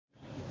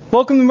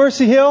Welcome to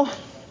Mercy Hill.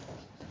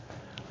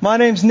 My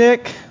name's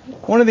Nick,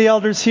 one of the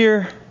elders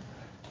here.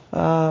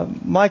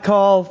 My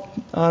call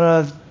on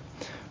a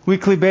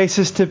weekly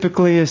basis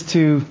typically is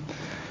to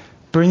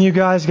bring you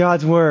guys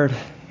God's Word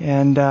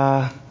and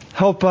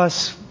help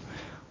us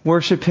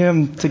worship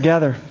Him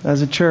together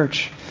as a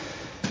church.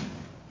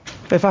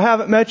 If I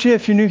haven't met you,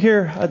 if you're new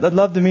here, I'd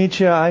love to meet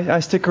you. I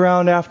stick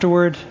around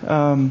afterward.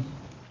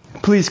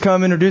 Please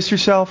come introduce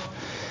yourself.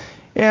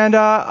 And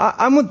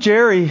I'm with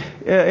Jerry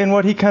in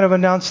what he kind of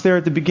announced there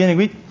at the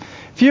beginning.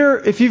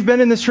 If you've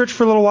been in this church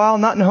for a little while,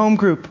 not in a home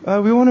group,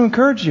 we want to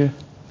encourage you.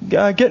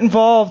 Get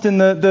involved in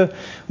the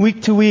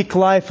week-to-week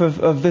life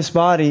of this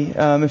body.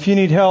 If you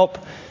need help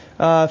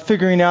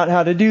figuring out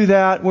how to do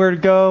that, where to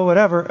go,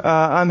 whatever,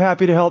 I'm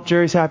happy to help.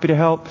 Jerry's happy to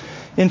help.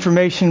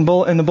 Information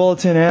in the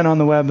bulletin and on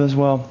the web as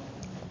well.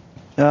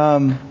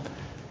 Let's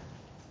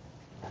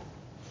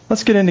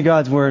get into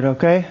God's Word,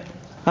 okay?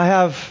 I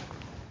have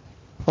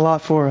a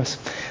lot for us.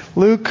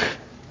 Luke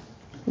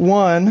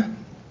 1,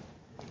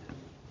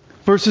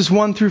 verses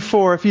 1 through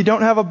 4. If you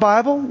don't have a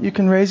Bible, you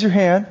can raise your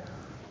hand.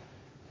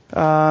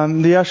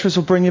 The ushers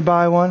will bring you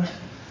by one.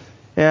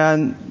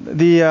 And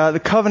the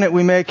covenant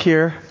we make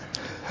here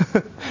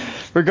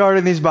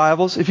regarding these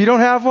Bibles, if you don't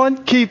have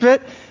one, keep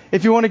it.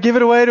 If you want to give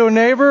it away to a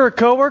neighbor or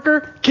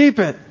coworker, keep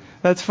it.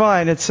 That's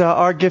fine. It's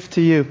our gift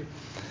to you.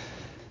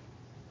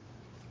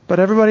 But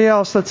everybody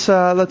else, let's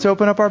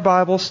open up our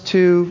Bibles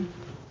to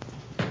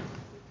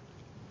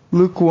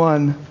Luke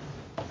 1,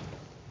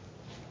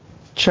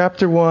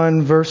 chapter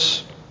 1,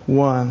 verse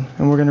 1.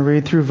 And we're going to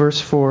read through verse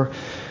 4.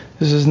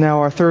 This is now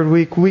our third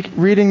week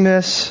reading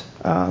this.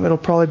 It'll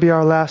probably be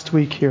our last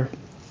week here.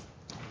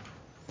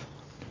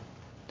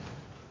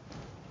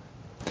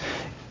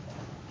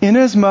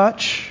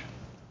 Inasmuch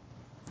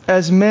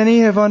as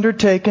many have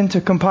undertaken to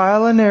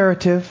compile a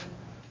narrative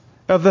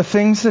of the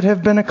things that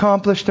have been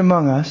accomplished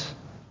among us,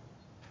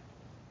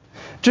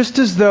 just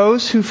as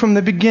those who from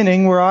the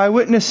beginning were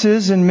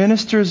eyewitnesses and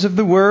ministers of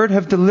the Word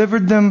have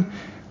delivered them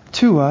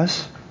to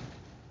us,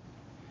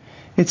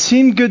 it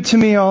seemed good to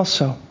me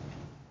also,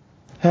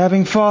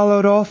 having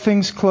followed all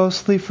things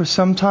closely for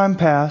some time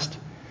past,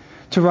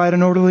 to write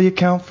an orderly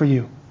account for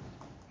you,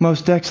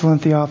 most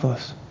excellent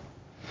Theophilus,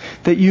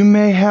 that you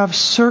may have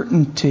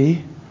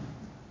certainty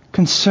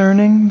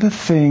concerning the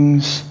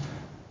things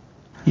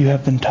you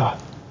have been taught.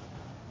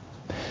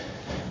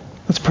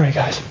 Let's pray,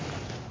 guys.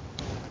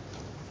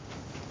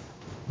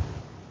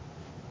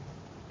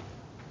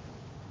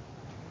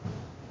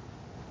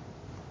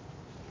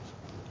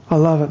 I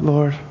love it,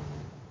 Lord.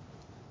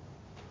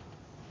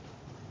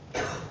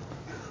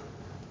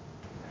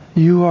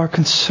 You are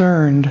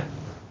concerned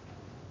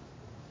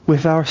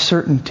with our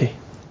certainty.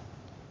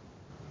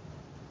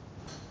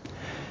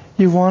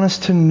 You want us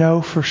to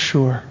know for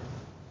sure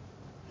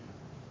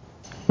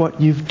what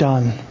you've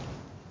done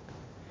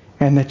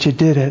and that you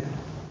did it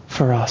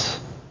for us.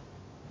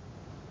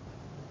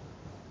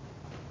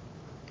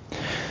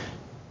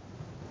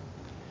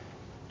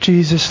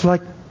 Jesus,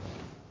 like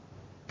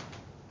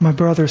my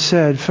brother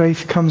said,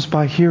 faith comes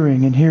by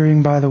hearing, and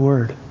hearing by the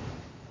Word.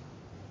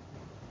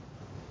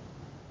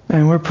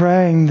 And we're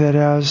praying that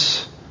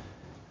as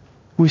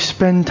we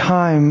spend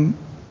time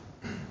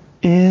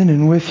in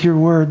and with your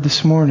Word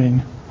this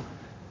morning,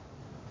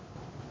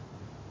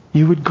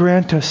 you would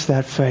grant us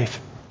that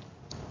faith,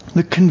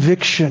 the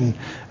conviction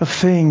of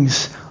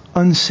things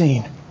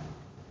unseen,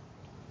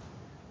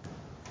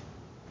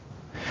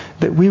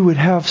 that we would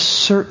have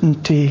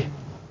certainty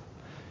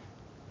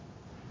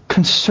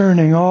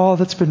concerning all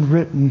that's been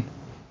written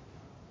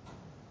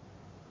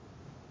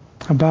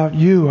about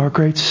you, our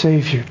great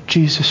Savior,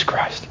 Jesus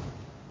Christ.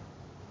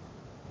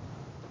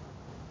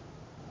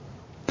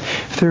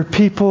 If there are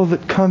people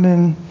that come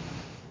in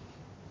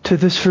to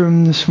this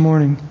room this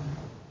morning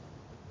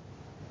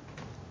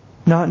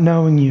not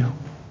knowing you,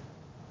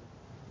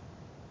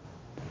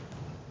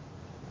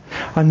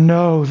 I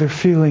know they're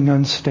feeling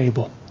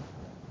unstable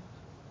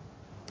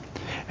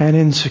and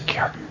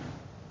insecure.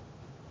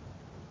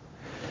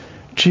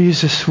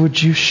 Jesus,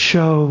 would you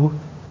show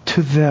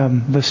to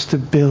them the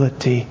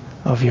stability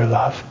of your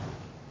love?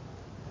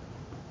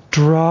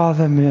 Draw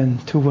them in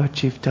to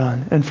what you've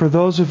done. And for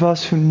those of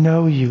us who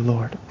know you,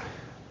 Lord,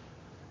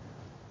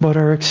 but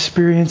are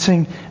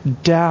experiencing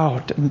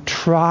doubt and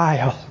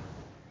trial,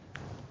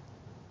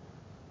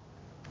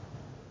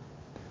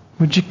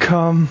 would you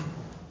come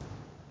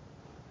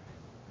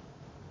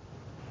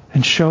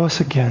and show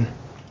us again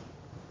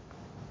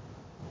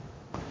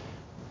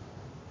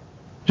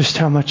just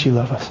how much you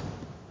love us?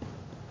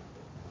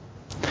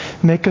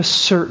 Make us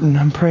certain.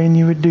 I'm praying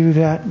you would do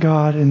that,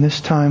 God, in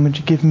this time. Would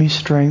you give me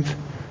strength?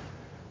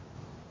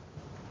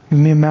 Give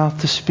me a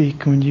mouth to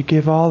speak. And would you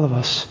give all of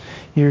us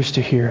ears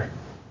to hear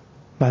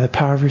by the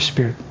power of your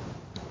Spirit?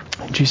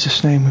 In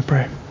Jesus' name we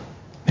pray.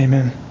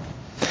 Amen.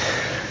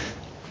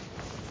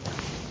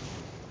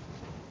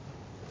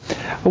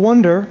 I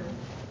wonder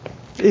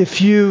if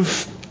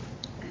you've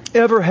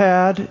ever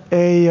had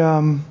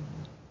a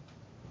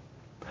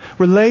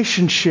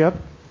relationship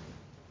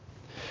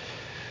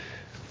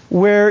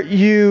where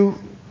you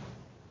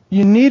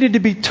you needed to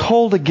be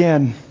told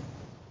again.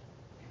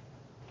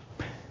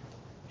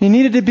 You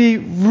needed to be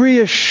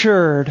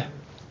reassured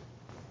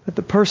that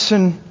the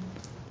person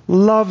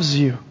loves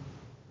you,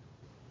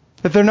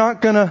 that they're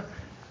not going to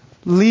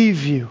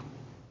leave you.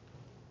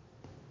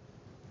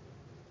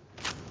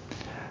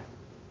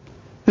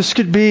 This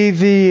could be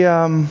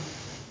the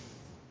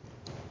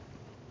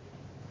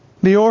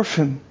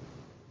orphan,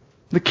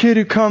 the kid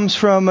who comes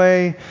from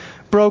a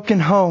broken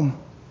home.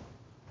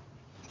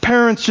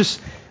 Parents just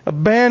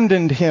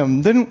abandoned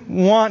him, didn't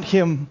want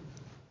him,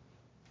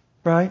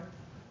 right?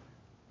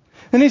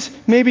 And he's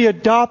maybe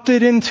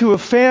adopted into a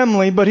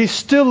family, but he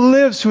still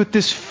lives with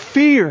this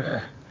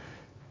fear.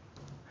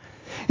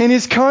 And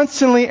he's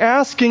constantly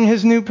asking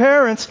his new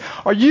parents,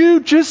 are you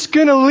just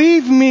going to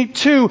leave me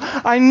too?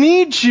 I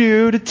need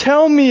you to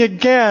tell me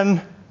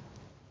again,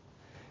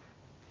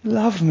 you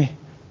love me.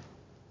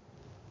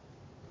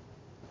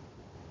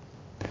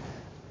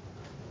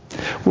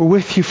 We're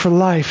with you for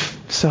life,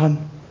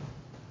 son.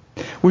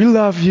 We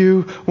love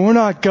you. We're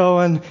not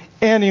going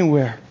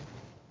anywhere.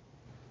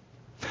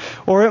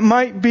 Or it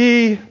might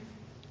be,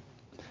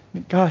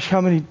 gosh,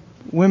 how many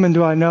women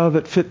do I know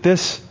that fit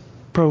this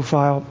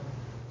profile?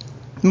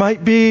 It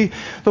might be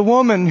the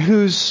woman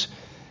who's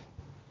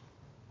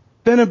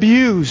been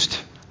abused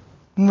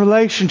in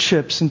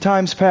relationships in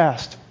times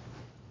past.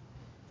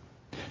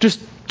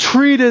 Just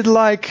treated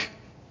like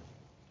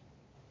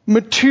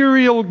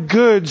material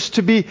goods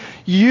to be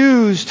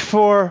used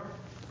for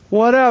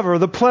whatever,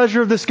 the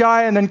pleasure of this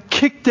guy, and then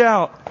kicked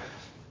out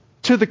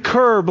to the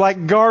curb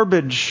like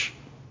garbage.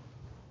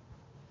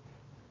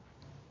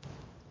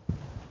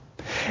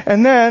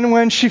 And then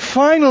when she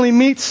finally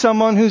meets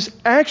someone who's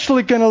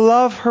actually going to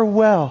love her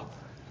well,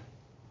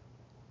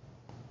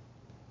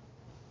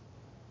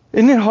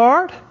 isn't it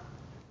hard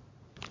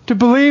to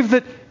believe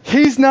that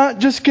He's not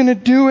just going to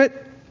do it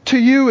to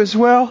you as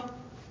well?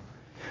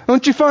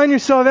 Don't you find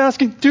yourself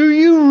asking, do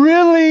you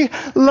really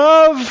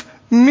love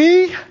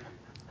me?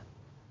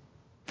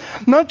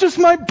 Not just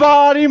my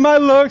body, my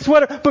looks,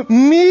 whatever, but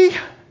me?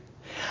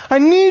 I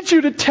need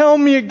you to tell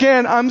me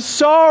again, I'm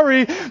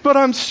sorry, but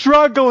I'm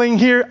struggling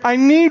here. I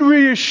need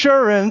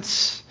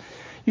reassurance.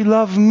 You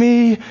love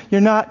me. You're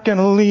not going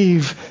to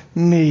leave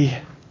me.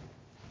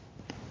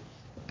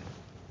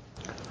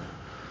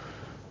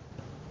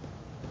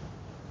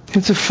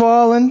 It's a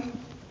fallen,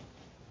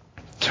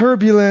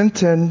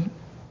 turbulent, and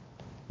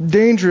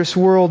dangerous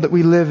world that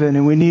we live in,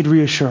 and we need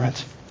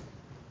reassurance.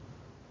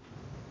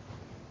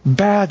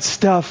 Bad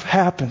stuff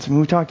happens.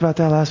 We talked about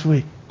that last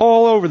week.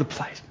 All over the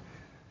place.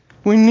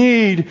 We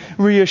need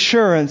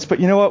reassurance. But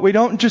you know what? We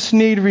don't just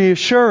need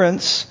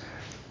reassurance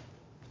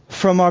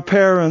from our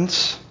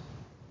parents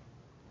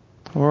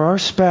or our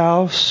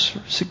spouse,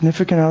 or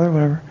significant other,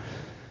 whatever.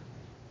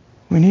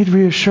 We need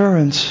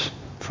reassurance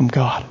from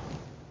God.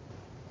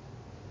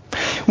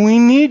 We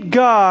need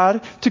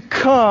God to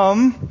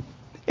come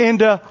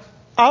into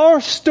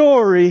our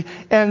story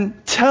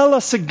and tell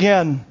us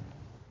again.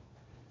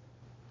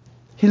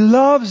 He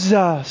loves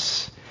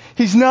us.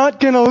 He's not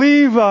going to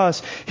leave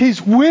us.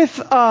 He's with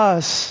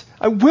us.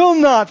 I will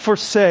not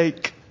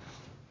forsake.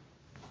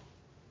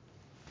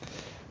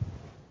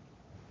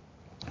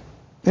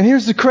 And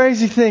here's the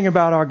crazy thing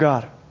about our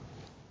God.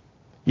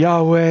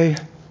 Yahweh,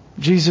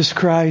 Jesus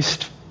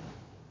Christ.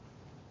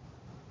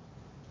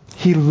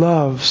 He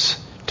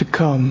loves to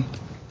come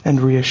and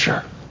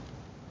reassure.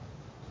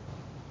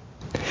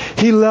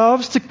 He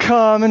loves to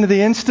come into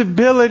the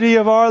instability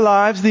of our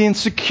lives, the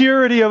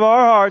insecurity of our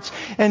hearts,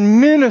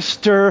 and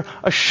minister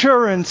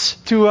assurance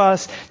to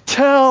us.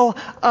 Tell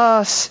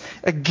us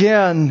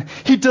again.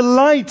 He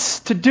delights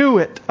to do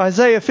it.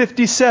 Isaiah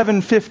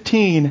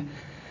 57:15.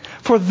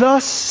 For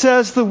thus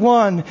says the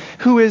one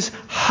who is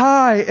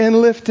high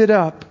and lifted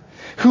up,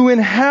 who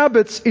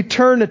inhabits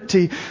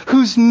eternity,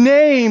 whose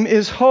name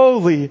is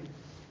holy.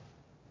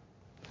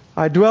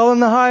 I dwell in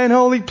the high and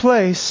holy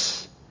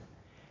place,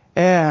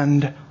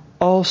 and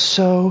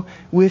also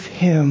with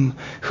him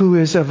who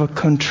is of a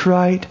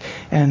contrite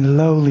and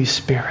lowly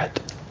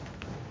spirit,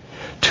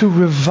 to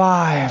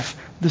revive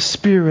the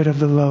spirit of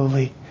the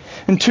lowly,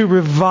 and to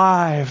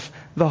revive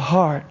the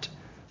heart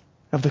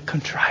of the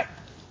contrite.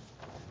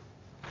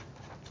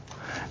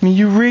 I mean,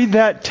 you read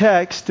that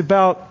text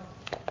about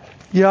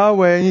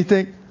Yahweh and you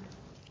think,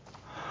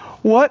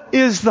 what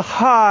is the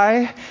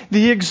high,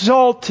 the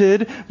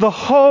exalted, the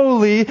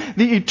holy,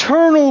 the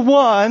eternal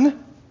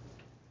one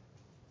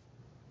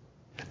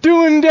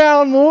doing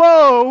down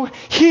low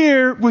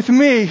here with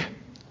me?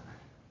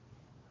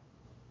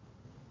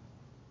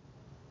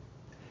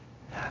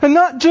 And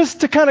not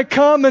just to kind of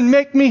come and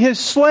make me His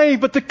slave,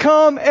 but to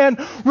come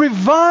and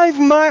revive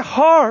my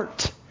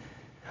heart,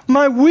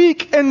 my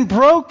weak and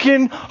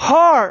broken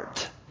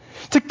heart.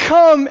 To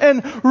come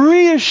and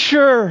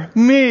reassure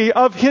me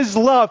of His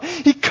love.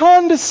 He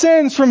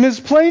condescends from His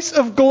place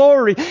of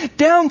glory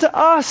down to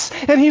us,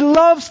 and He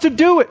loves to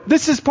do it.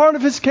 This is part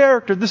of His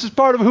character. This is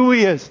part of who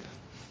He is.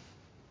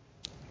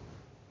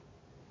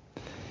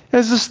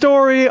 There's a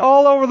story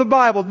all over the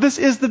Bible. This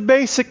is the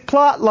basic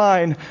plot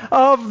line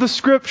of the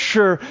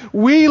Scripture.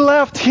 We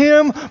left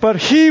Him, but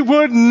He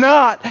would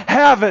not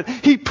have it.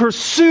 He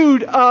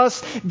pursued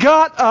us,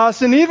 got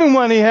us, and even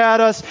when He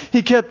had us,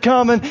 He kept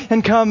coming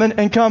and coming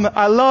and coming.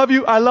 I love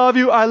you, I love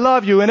you, I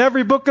love you. And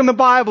every book in the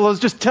Bible is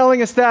just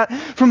telling us that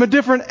from a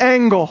different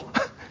angle.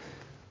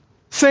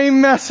 Same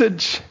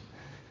message.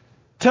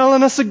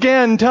 Telling us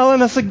again,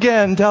 telling us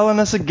again, telling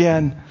us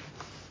again.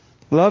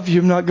 Love you,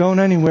 I'm not going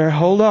anywhere.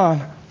 Hold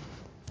on.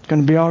 It's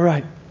going to be all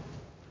right.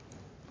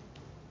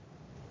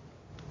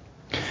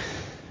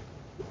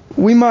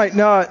 We might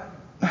not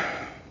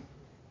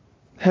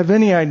have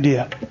any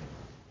idea,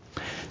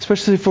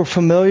 especially if we're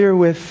familiar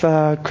with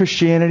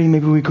Christianity.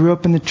 Maybe we grew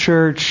up in the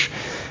church.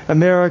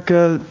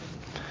 America,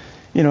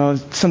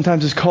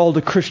 sometimes is called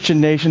a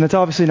Christian nation. That's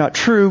obviously not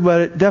true,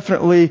 but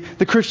definitely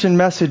the Christian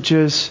message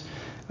is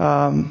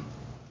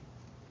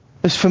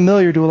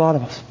familiar to a lot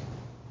of us.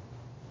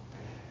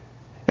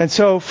 And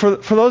so for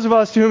those of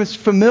us to whom it's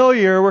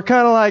familiar, we're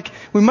kind of like,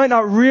 we might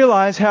not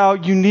realize how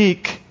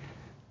unique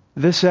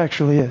this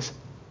actually is.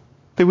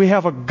 That we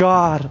have a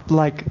God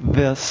like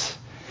this.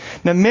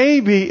 Now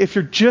maybe if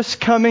you're just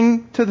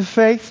coming to the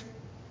faith,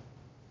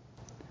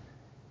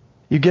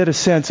 you get a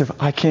sense of,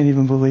 I can't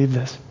even believe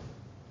this.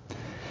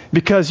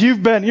 Because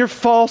your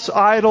false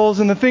idols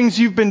and the things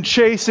you've been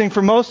chasing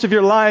for most of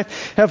your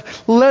life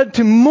have led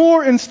to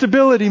more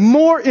instability,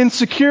 more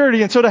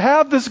insecurity. And so to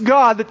have this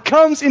God that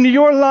comes into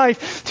your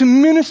life to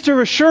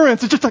minister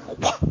assurance, it's just like,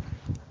 what?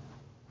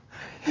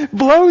 It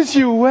blows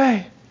you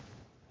away.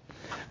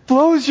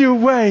 Blows you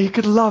away. He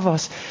could love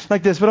us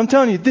like this. But I'm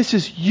telling you, this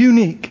is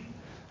unique.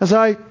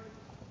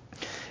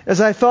 As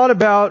I thought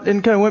about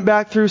and kind of went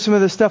back through some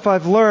of the stuff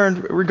I've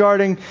learned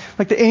regarding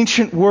like the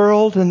ancient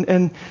world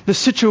and the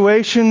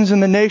situations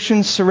and the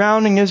nations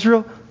surrounding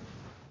Israel,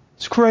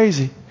 it's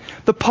crazy.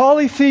 The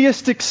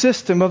polytheistic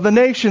system of the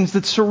nations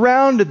that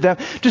surrounded them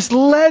just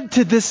led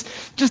to this,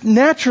 just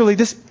naturally,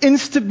 this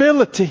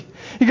instability.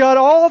 You got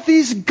all of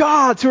these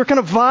gods who are kind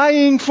of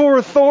vying for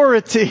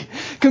authority,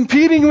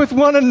 competing with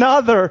one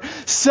another,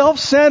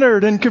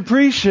 self-centered and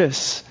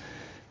capricious.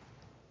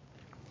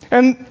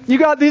 And you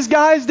got these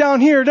guys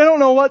down here, they don't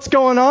know what's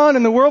going on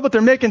in the world, but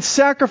they're making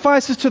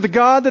sacrifices to the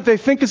God that they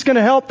think is going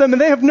to help them, and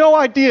they have no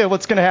idea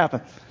what's going to happen.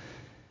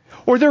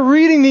 Or they're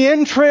reading the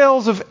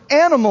entrails of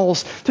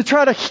animals to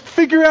try to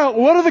figure out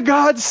what are the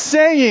gods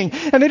saying,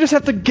 and they just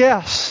have to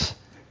guess.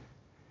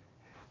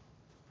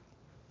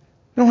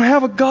 They don't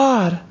have a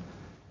God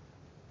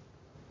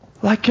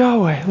like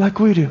Yahweh, like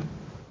we do.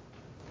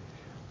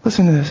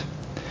 Listen to this.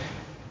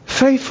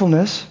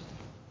 Faithfulness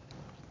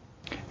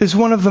is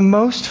one of the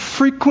most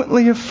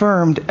frequently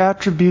affirmed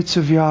attributes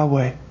of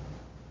Yahweh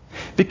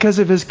because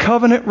of His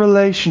covenant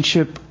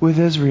relationship with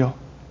Israel.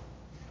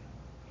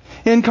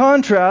 In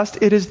contrast,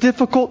 it is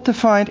difficult to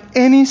find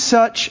any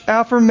such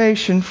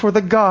affirmation for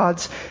the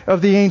gods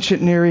of the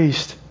ancient Near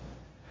East.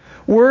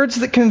 Words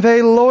that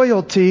convey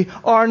loyalty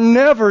are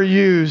never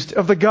used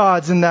of the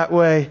gods in that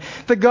way.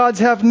 The gods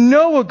have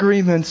no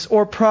agreements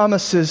or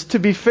promises to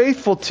be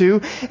faithful to,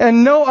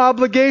 and no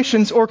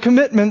obligations or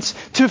commitments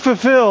to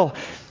fulfill.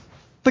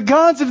 The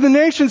gods of the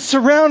nations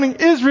surrounding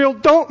Israel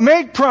don't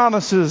make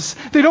promises.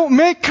 They don't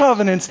make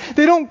covenants.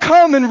 They don't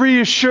come and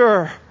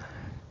reassure.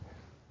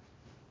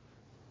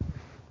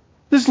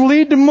 This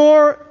lead to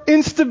more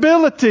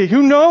instability.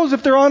 Who knows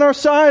if they're on our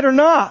side or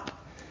not?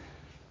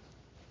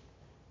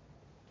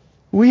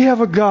 We have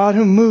a God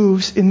who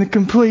moves in the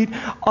complete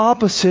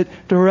opposite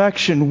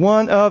direction.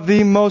 One of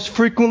the most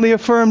frequently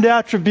affirmed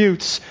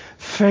attributes,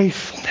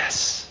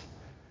 faithfulness.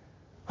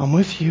 I'm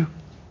with you.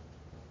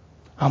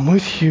 I'm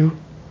with you.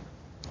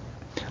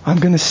 I'm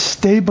going to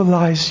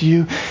stabilize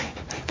you.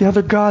 The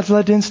other gods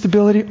led to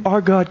instability.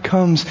 Our God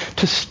comes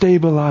to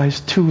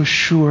stabilize, to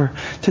assure,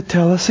 to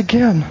tell us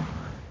again.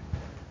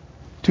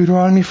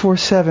 Deuteronomy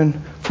 4:7.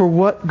 For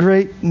what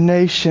great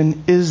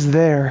nation is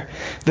there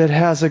that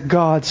has a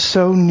God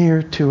so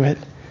near to it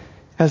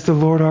as the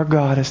Lord our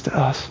God is to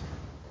us?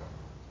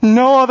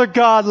 No other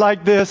God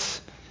like this.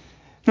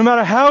 No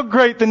matter how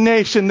great the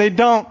nation, they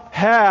don't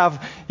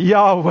have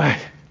Yahweh.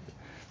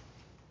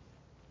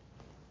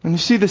 And you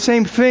see the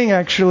same thing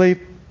actually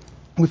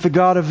with the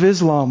God of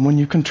Islam when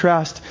you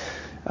contrast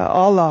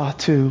Allah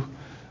to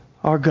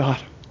our God,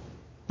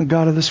 the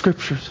God of the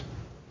Scriptures.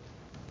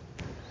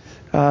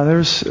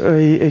 There's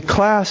a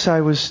class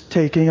I was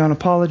taking on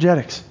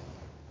apologetics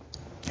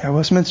at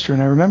Westminster,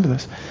 and I remember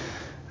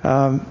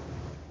this.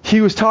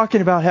 He was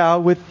talking about how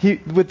with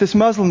this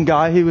Muslim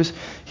guy, he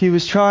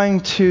was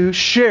trying to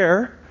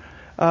share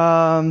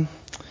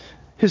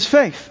his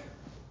faith.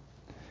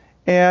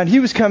 And he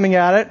was coming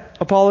at it,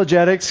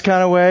 apologetics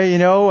kind of way,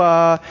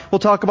 we'll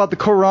talk about the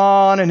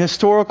Quran and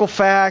historical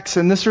facts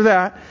and this or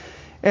that.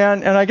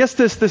 And I guess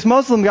this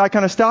Muslim guy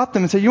kind of stopped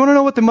him and said, you want to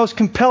know what the most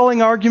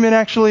compelling argument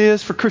actually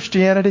is for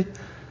Christianity?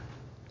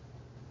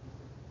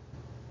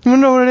 You want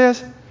to know what it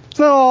is? It's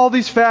not all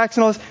these facts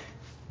and all this.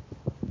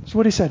 It's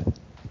what he said.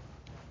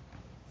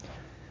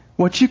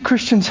 What you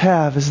Christians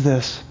have is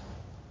this.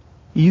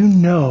 You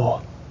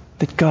know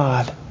that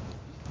God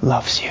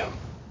loves you.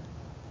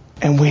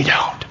 And we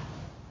don't.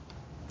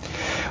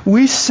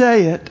 We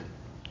say it,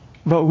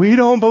 but we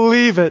don't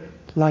believe it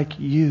like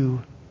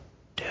you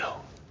do.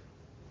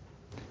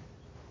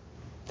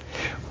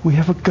 We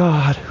have a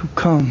God who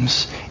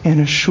comes and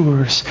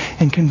assures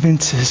and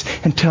convinces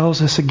and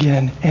tells us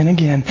again and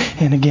again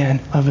and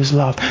again of His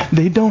love.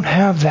 They don't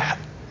have that.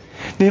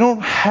 They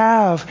don't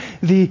have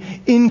the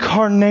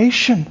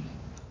incarnation,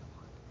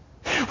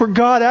 where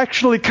God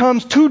actually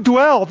comes to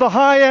dwell. The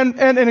high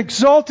and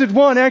exalted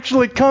one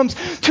actually comes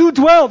to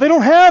dwell. They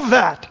don't have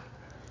that.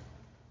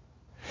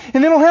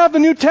 And they don't have the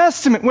New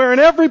Testament, where in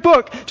every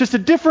book, just a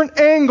different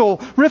angle,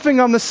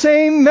 riffing on the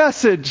same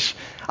message.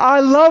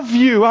 I love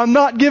you. I'm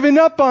not giving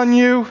up on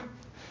you.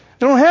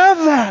 They don't have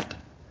that.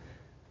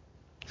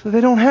 So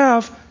they don't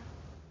have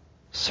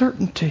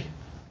certainty.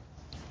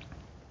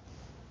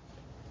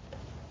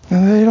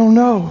 And they don't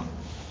know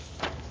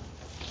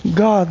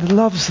God that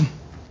loves them,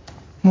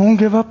 won't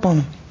give up on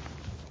them.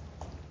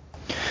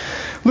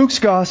 Luke's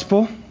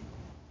Gospel,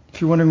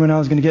 if you're wondering when I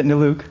was going to get into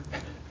Luke,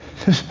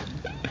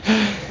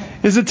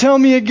 is a tell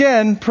me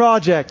again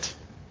project.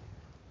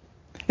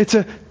 It's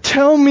a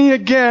tell me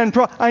again.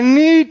 I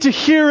need to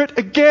hear it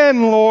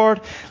again, Lord.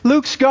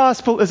 Luke's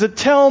Gospel is a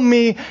tell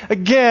me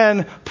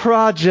again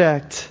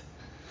project.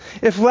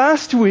 If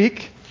last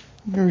week,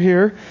 you're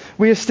here,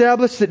 we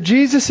established that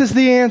Jesus is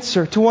the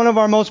answer to one of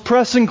our most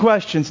pressing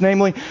questions,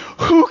 namely,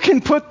 who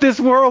can put this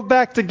world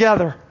back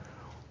together?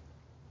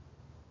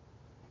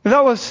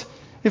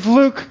 If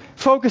Luke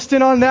focused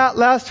in on that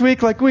last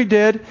week like we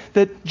did,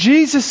 that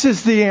Jesus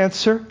is the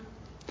answer,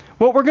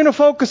 what we're going to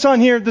focus on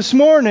here this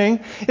morning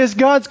is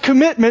God's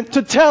commitment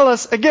to tell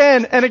us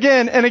again and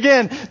again and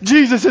again,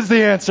 Jesus is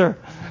the answer.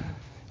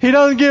 He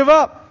doesn't give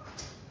up.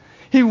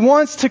 He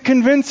wants to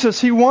convince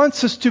us. He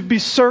wants us to be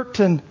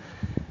certain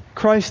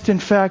Christ, in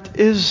fact,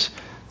 is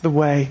the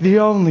way, the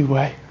only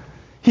way.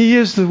 He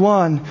is the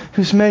one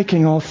who's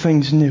making all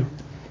things new.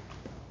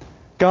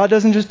 God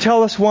doesn't just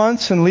tell us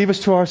once and leave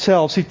us to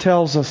ourselves. He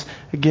tells us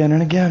again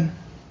and again.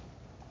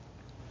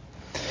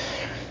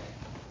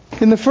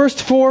 In the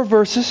first 4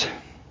 verses,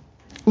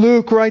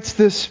 Luke writes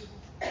this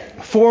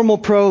formal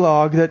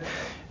prologue that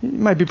you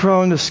might be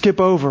prone to skip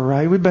over,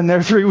 right? We've been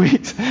there 3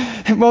 weeks.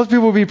 Most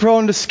people would be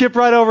prone to skip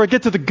right over it,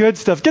 get to the good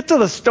stuff, get to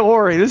the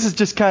story. This is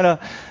just kind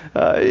of,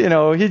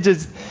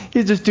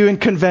 he's just doing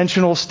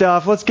conventional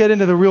stuff. Let's get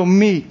into the real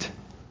meat.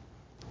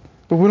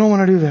 But we don't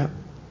want to do that.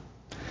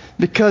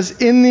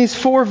 Because in these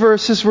 4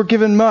 verses, we're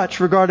given much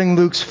regarding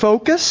Luke's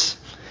focus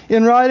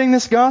in writing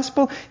this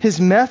gospel,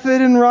 his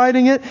method in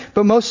writing it,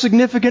 but most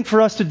significant for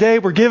us today,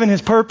 we're given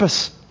his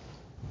purpose.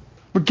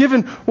 We're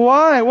given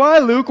why? Why,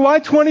 Luke? Why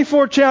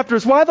 24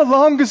 chapters? Why the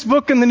longest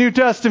book in the New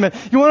Testament?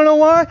 You want to know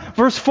why?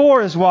 Verse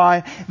 4 is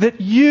why. That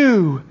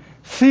you,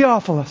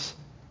 Theophilus,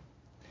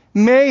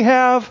 may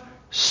have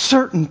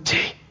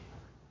certainty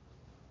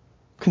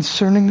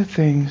concerning the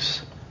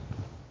things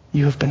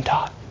you have been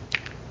taught.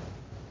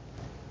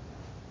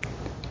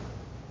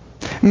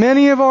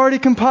 Many have already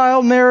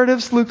compiled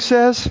narratives, Luke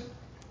says,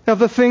 of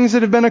the things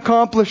that have been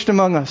accomplished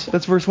among us.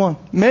 That's verse 1.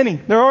 Many.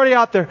 They're already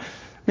out there.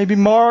 Maybe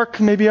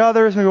Mark, maybe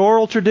others, maybe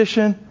oral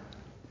tradition.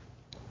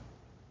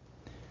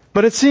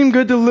 But it seemed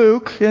good to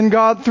Luke, and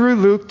God through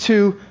Luke,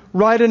 to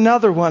write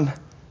another one.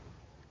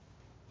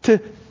 To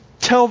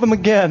tell them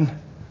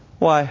again.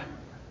 Why?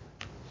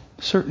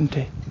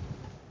 Certainty.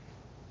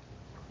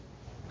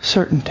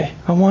 Certainty.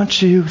 I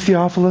want you,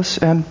 Theophilus,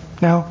 and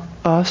now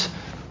us,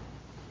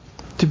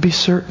 to be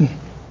certain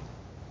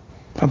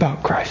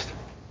about Christ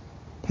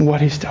and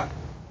what He's done.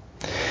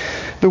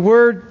 The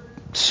word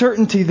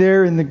certainty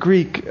there in the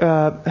Greek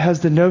has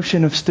the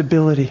notion of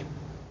stability,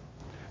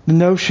 the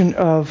notion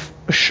of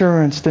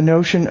assurance, the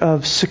notion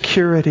of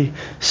security,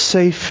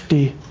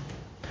 safety,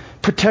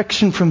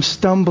 protection from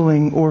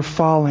stumbling or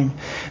falling.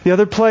 The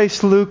other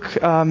place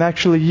Luke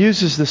actually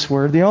uses this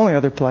word, the only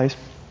other place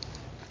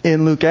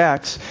in Luke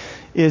Acts,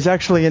 is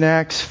actually in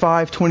Acts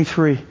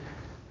 5:23.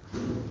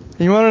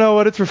 You want to know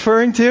what it's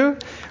referring to?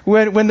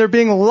 When they're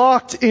being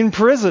locked in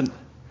prison.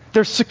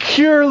 They're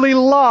securely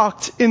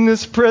locked in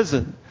this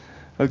prison.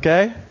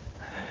 Okay?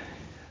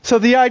 So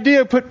the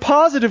idea put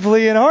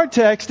positively in our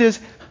text is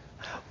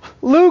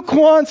Luke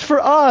wants for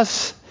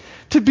us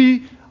to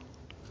be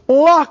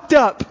locked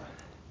up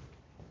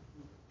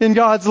in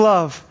God's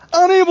love.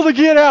 Unable to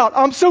get out.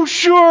 I'm so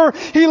sure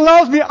He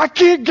loves me, I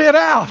can't get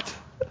out.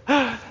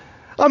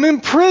 I'm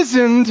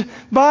imprisoned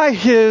by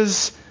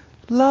His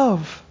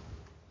love.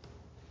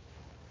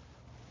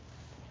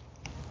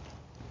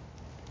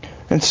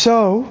 And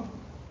so,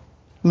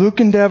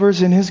 Luke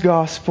endeavors in his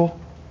gospel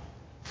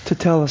to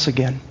tell us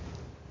again.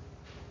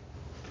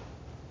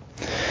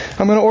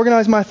 I'm going to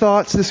organize my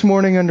thoughts this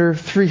morning under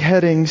 3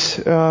 headings,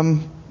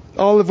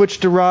 all of which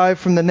derive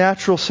from the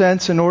natural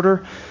sense and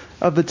order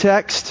of the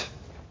text.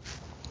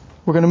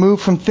 We're going to move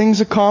from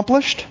things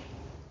accomplished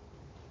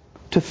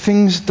to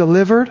things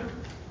delivered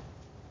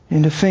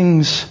into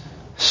things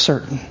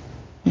certain.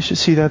 You should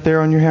see that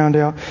there on your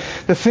handout.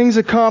 The things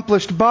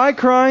accomplished by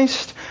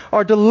Christ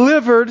are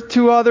delivered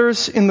to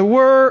others in the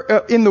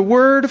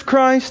word of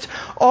Christ,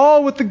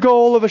 all with the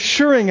goal of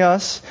assuring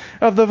us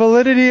of the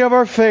validity of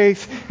our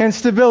faith and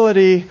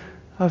stability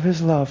of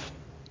His love.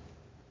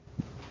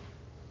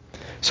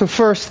 So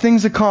first,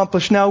 things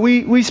accomplished. Now,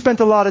 we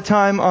spent a lot of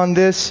time on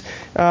this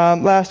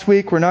last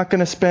week. We're not going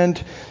to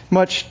spend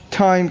much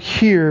time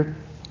here.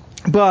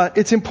 But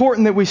it's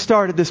important that we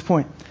start at this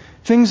point.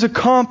 Things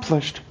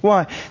accomplished.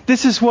 Why?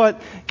 This is what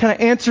kind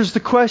of answers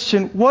the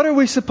question, what are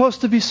we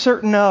supposed to be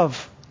certain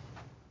of?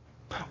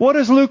 What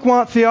does Luke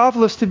want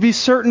Theophilus to be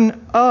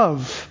certain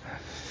of?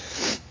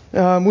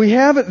 We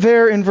have it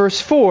there in verse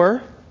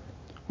 4,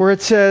 where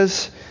it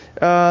says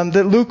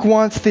that Luke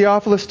wants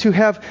Theophilus to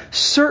have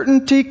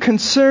certainty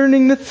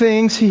concerning the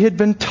things he had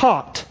been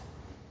taught.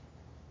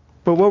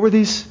 But what were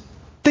these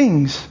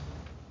things?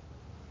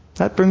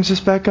 That brings us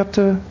back up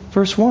to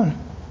verse 1.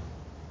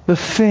 The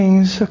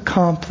things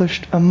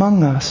accomplished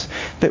among us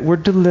that were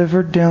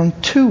delivered down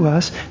to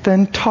us,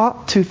 then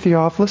taught to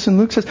Theophilus. And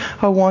Luke says,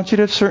 I want you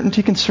to have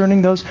certainty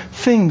concerning those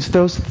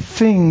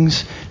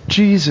things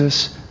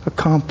Jesus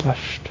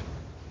accomplished.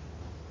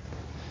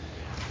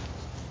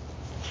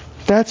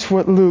 That's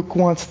what Luke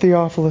wants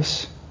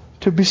Theophilus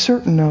to be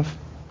certain of.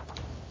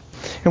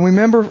 And we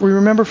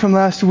remember from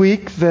last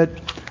week that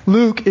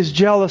Luke is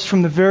jealous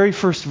from the very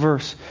first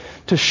verse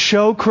to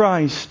show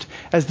Christ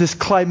as this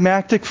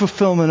climactic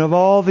fulfillment of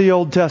all the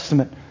Old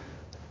Testament.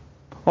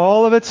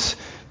 All of its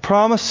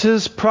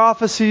promises,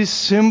 prophecies,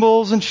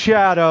 symbols, and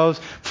shadows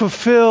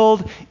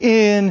fulfilled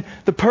in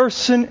the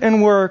person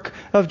and work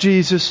of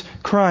Jesus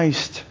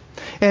Christ.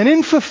 And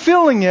in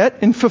fulfilling it,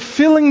 in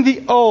fulfilling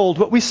the old,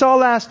 what we saw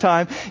last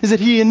time is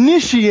that He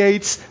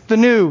initiates the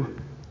new.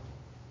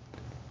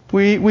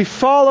 We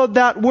followed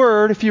that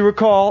word, if you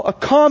recall,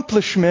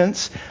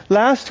 accomplishments,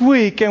 last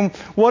week, and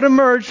what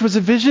emerged was a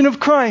vision of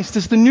Christ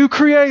as the new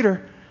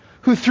Creator,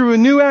 who through a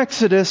new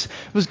Exodus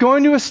was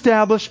going to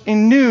establish a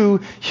new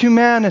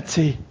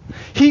humanity.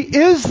 He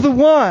is the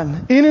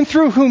one in and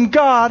through whom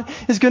God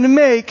is going to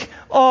make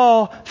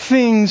all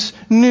things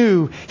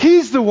new.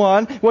 He's the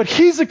one, what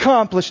He's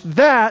accomplished,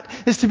 that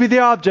is to be the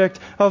object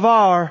of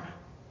our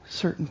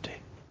certainty.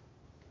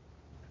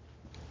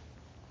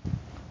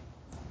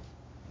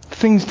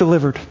 Things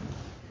delivered.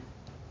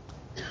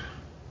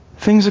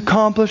 Things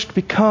accomplished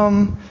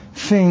become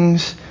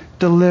things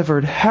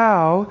delivered.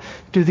 How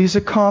do these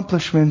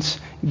accomplishments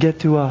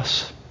get to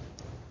us?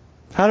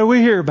 How do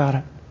we hear about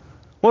it?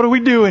 What are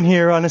we doing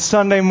here on a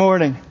Sunday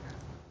morning?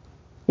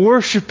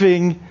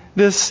 Worshiping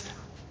this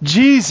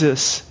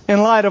Jesus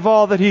in light of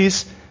all that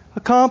He's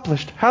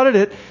accomplished. How did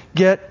it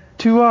get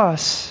to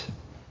us?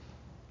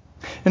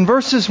 In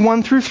verses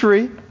 1 through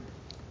 3,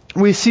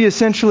 we see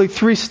essentially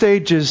 3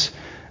 stages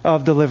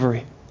of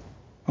delivery.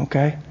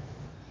 Okay?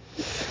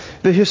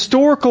 The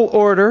historical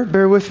order,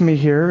 bear with me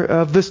here,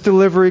 of this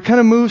delivery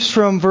kind of moves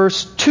from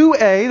verse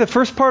 2a, the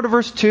first part of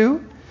verse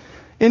 2,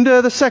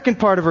 into the second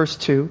part of verse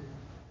 2.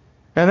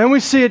 And then we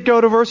see it go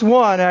to verse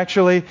 1,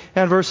 actually,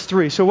 and verse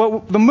 3. So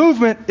what the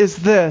movement is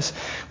this.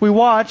 We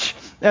watch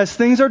as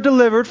things are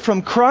delivered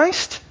from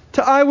Christ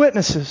to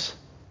eyewitnesses.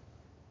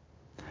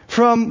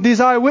 From these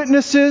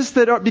eyewitnesses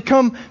that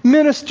become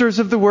ministers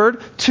of the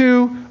Word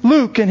to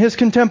Luke and his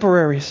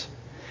contemporaries.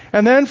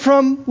 And then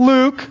from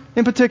Luke,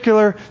 in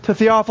particular, to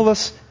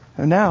Theophilus,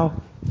 and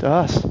now to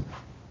us.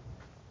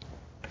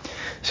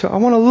 So I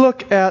want to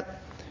look at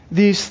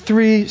these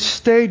 3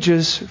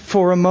 stages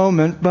for a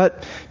moment,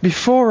 but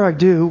before I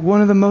do,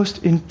 one of the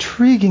most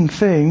intriguing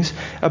things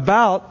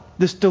about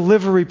this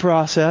delivery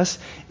process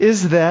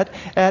is that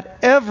at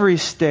every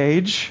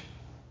stage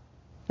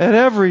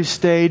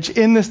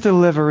in this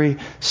delivery,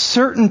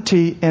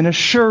 certainty and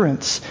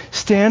assurance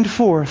stand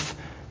forth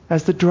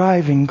as the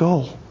driving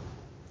goal.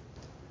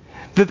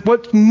 That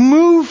what's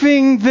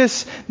moving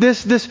this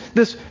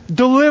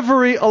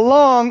delivery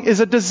along is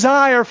a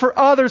desire for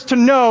others to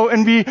know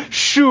and be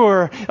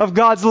sure of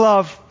God's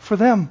love for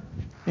them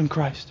in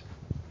Christ.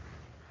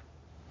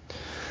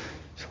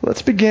 So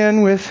let's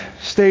begin with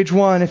stage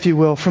 1, if you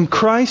will, from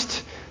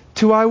Christ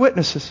to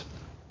eyewitnesses.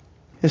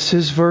 This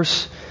is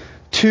verse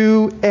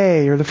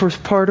 2a, or the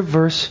first part of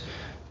verse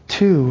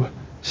 2.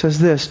 It says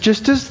this,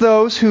 just as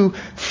those who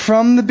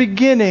from the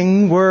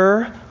beginning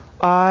were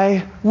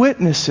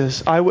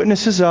eyewitnesses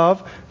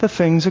of the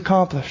things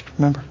accomplished.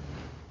 Remember.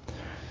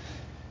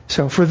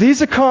 So, for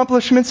these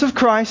accomplishments of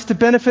Christ to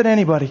benefit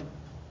anybody,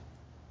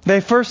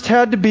 they first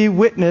had to be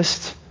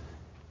witnessed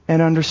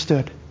and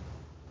understood.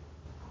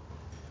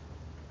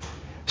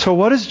 So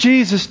what does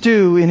Jesus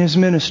do in His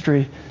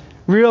ministry?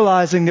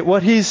 Realizing that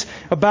what He's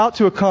about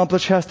to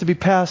accomplish has to be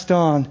passed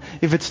on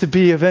if it's to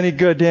be of any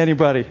good to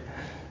anybody.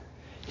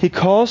 He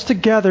calls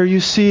together, you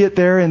see it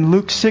there in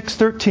Luke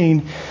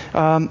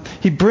 6:13.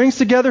 He brings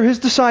together His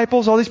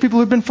disciples, all these people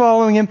who've been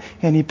following Him,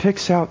 and He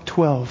picks out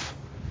 12.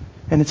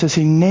 And it says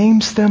He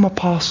names them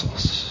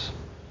apostles.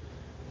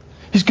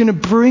 He's going to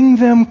bring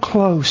them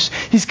close.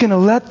 He's going to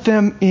let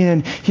them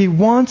in. He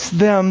wants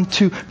them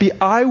to be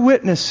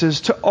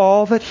eyewitnesses to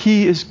all that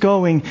He is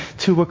going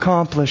to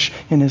accomplish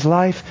in His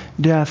life,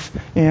 death,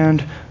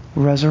 and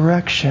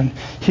resurrection.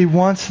 He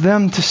wants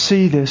them to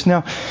see this.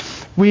 Now,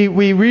 we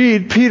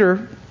read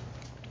Peter,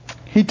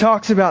 he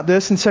talks about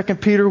this in 2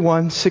 Peter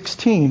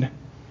 1:16.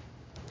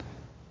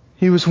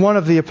 He was one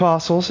of the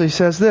apostles. He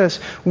says this,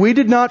 we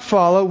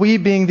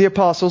being the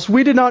apostles,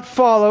 we did not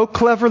follow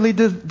cleverly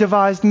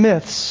devised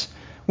myths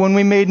when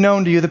we made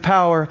known to you the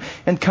power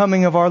and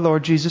coming of our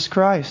Lord Jesus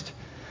Christ.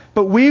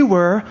 But we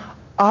were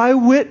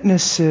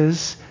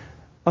eyewitnesses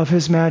of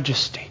His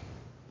majesty.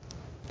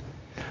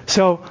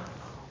 So,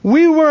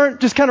 we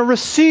weren't just kind of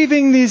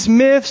receiving these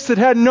myths that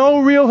had no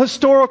real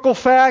historical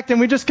fact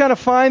and we just kind of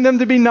find them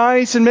to be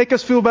nice and make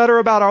us feel better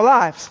about our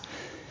lives.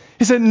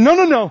 He said,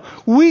 no.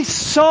 We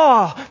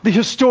saw the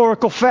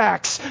historical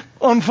facts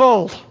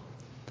unfold.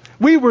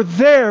 We were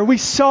there. We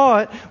saw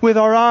it with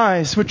our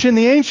eyes, which in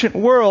the ancient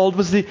world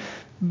was the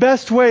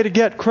best way to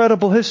get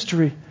credible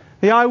history.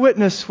 The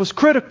eyewitness was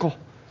critical.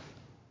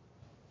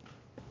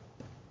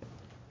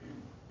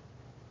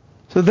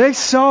 So they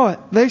saw it.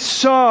 They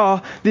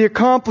saw the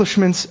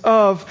accomplishments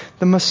of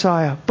the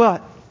Messiah.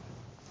 But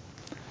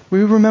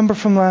we remember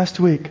from last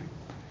week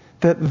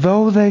that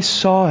though they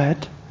saw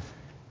it,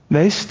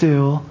 they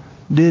still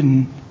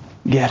didn't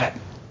get it.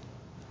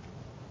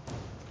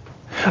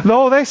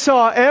 Though they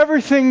saw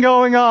everything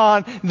going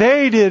on,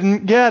 they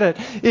didn't get it.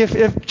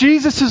 If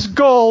Jesus'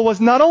 goal was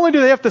not only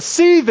do they have to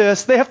see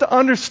this, they have to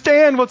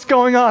understand what's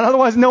going on.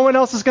 Otherwise, no one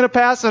else is going to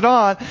pass it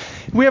on.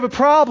 We have a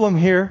problem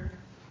here.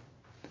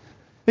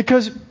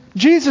 Because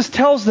Jesus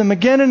tells them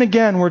again and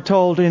again, we're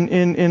told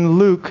in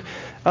Luke,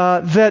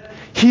 that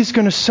He's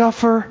going to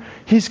suffer,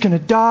 He's going to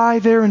die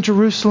there in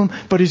Jerusalem,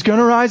 but He's going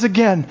to rise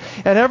again.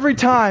 And every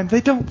time, they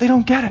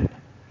don't get it.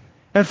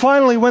 And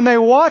finally, when they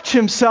watch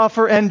Him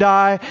suffer and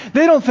die,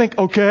 they don't think,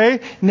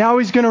 okay, now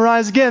He's going to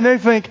rise again. They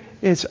think,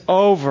 it's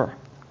over.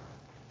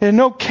 There's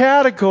no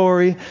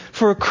category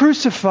for a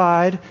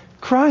crucified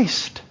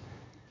Christ.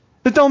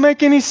 That don't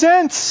make any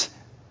sense.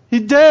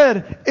 He's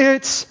dead.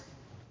 It's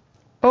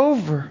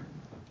over.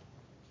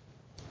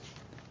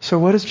 So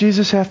what does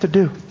Jesus have to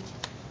do?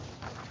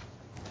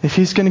 If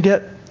He's going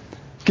to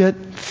get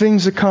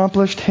things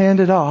accomplished,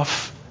 handed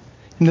off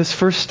in this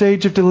first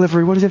stage of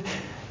delivery, what is it?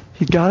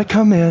 He's got to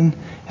come in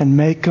and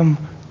make them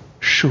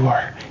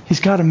sure.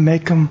 He's got to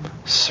make them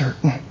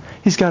certain.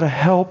 He's got to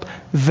help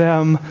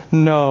them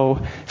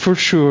know for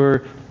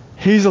sure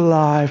He's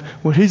alive.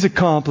 What He's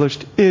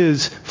accomplished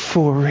is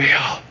for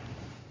real.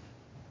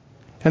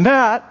 And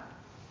that's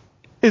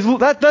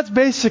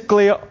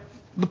basically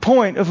the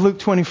point of Luke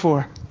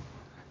 24.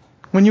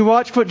 When you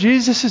watch what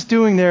Jesus is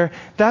doing there,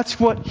 that's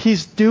what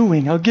He's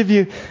doing. I'll give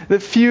you a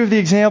few of the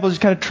examples,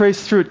 just kind of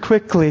trace through it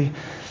quickly.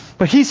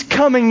 But He's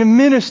coming to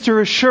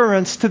minister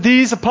assurance to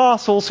these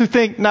apostles who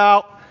think,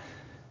 now,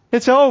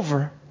 it's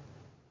over.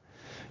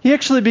 He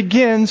actually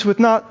begins with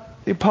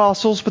not the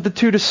apostles, but the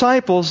two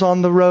disciples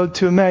on the road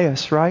to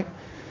Emmaus, right?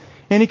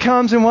 And He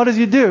comes and what does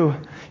He do?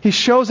 He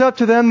shows up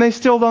to them, they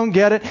still don't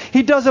get it.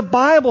 He does a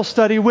Bible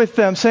study with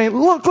them saying,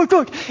 look,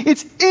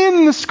 it's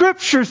in the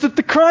Scriptures that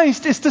the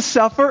Christ is to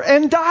suffer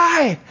and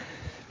die.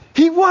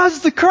 He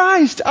was the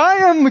Christ. I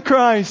am the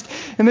Christ.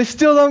 And they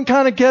still don't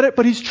kind of get it,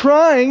 but He's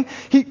trying.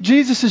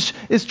 Jesus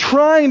is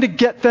trying to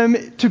get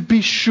them to be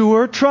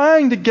sure,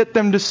 trying to get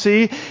them to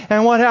see.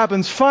 And what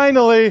happens?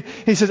 Finally,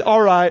 He says,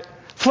 all right,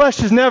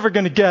 flesh is never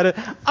going to get it.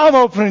 I'm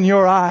opening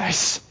your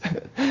eyes.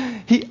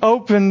 He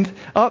opened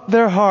up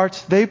their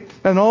hearts.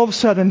 And all of a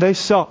sudden they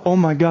saw, oh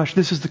my gosh,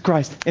 this is the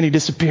Christ. And He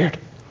disappeared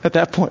at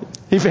that point.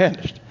 He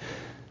vanished.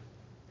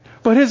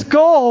 But His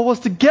goal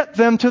was to get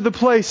them to the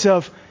place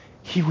of,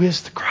 He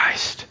is the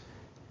Christ.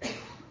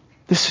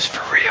 This is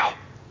for real.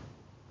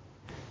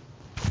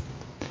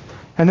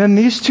 And then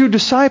these two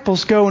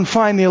disciples go and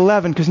find the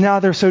 11, because now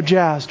they're so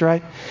jazzed,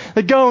 right?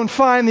 They go and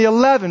find the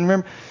 11.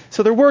 Remember,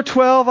 so there were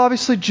 12.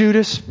 Obviously,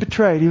 Judas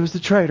betrayed. He was the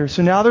traitor.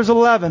 So now there's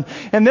 11.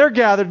 And they're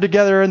gathered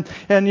together. And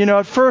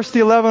at first the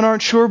 11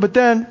 aren't sure. But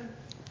then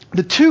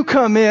the two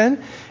come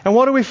in. And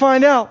what do we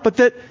find out? But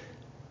that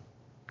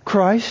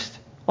Christ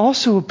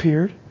also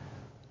appeared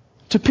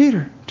to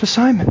Peter, to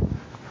Simon.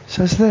 It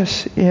says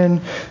this in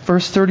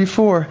verse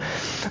 34.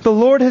 The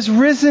Lord has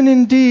risen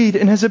indeed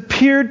and has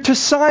appeared to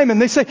Simon.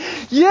 They say,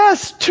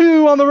 yes,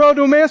 two on the road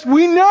to Emmaus.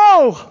 We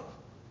know.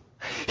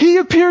 He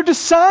appeared to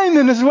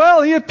Simon as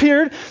well. He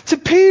appeared to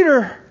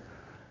Peter.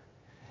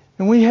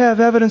 And we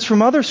have evidence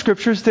from other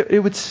scriptures that it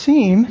would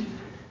seem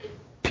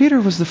Peter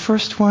was the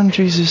first one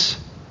Jesus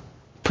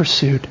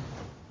pursued.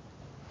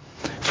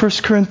 1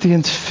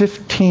 Corinthians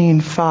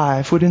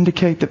 15:5 would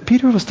indicate that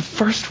Peter was the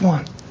first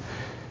one.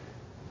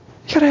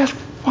 You gotta ask,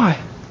 why?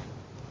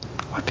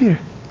 Why Peter?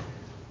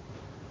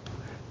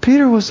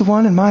 Peter was the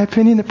one, in my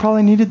opinion, that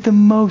probably needed the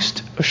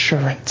most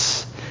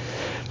assurance.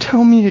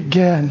 Tell me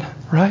again,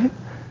 right?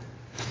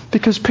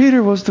 Because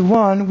Peter was the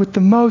one with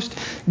the most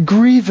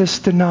grievous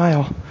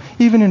denial,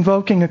 even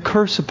invoking a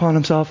curse upon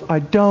himself. I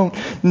don't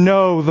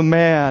know the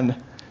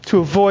man, to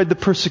avoid the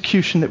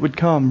persecution that would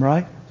come,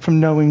 right,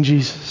 from knowing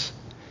Jesus.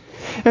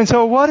 And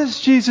so what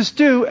does Jesus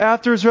do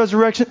after His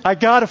resurrection? I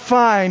got to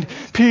find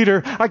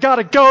Peter, I got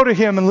to go to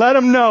him and let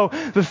him know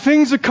the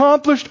things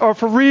accomplished are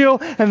for real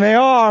and they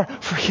are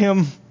for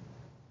him.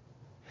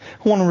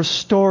 I want to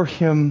restore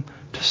him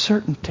to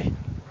certainty.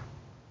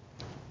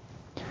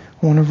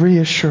 I want to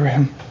reassure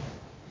him.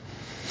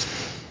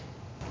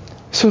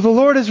 So the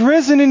Lord has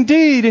risen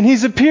indeed, and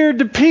He's appeared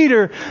to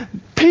Peter.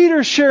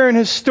 Peter sharing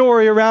his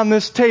story around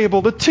this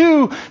table. The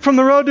two from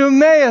the road to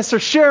Emmaus are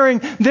sharing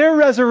their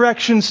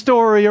resurrection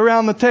story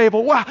around the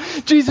table. Wow,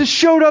 Jesus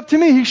showed up to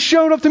me. He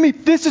showed up to me.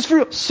 This is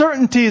real.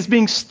 Certainty is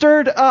being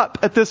stirred up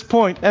at this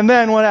point. And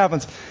then what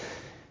happens?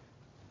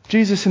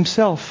 Jesus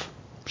Himself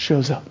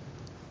shows up.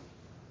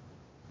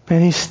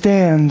 And He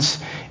stands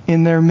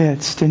in their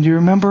midst. And do you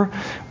remember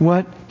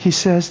what He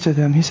says to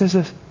them? He says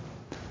this,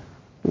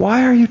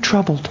 "Why are you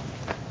troubled?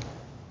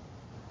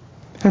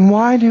 And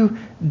why do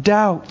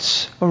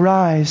doubts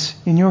arise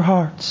in your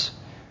hearts?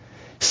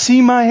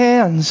 See my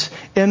hands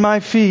and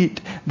my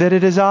feet, that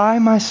it is I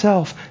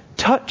myself.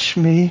 Touch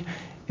me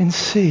and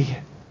see."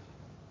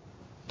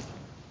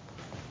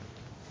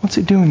 What's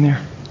He doing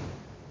there?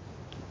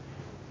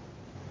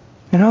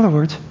 In other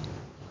words,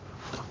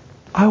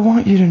 I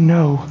want you to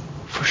know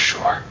for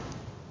sure.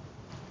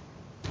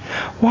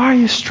 Why are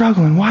you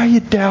struggling? Why are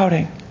you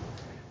doubting?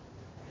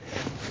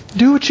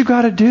 Do what you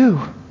got to do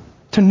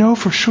to know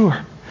for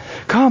sure.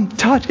 Come,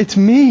 touch. It's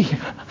me.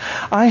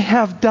 I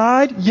have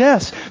died,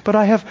 yes, but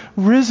I have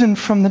risen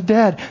from the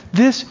dead.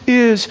 This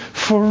is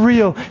for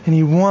real. And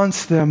He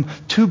wants them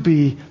to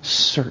be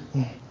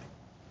certain.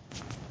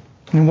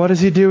 And what does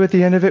He do at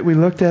the end of it? We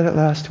looked at it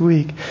last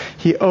week.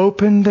 He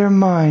opened their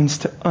minds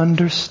to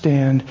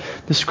understand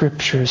the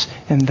Scriptures,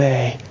 and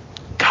they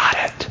got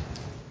it.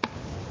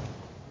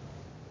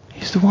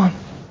 He's the one.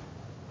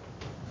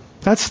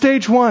 That's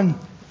stage one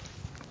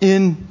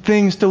in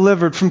things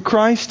delivered, from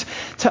Christ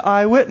to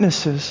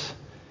eyewitnesses.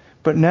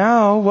 But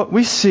now what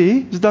we see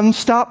doesn't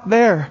stop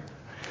there.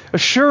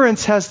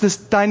 Assurance has this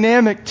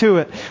dynamic to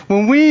it.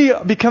 When we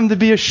become to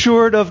be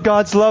assured of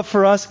God's love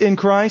for us in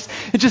Christ,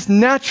 it just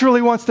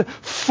naturally wants to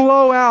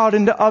flow out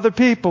into other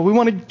people. We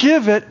want to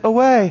give it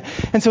away.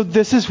 And so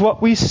this is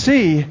what we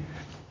see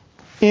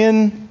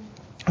in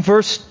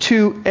verse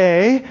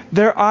 2a.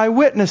 They're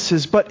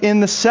eyewitnesses. But in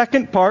the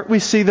second part, we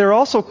see they're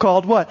also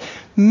called what?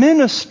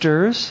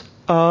 Ministers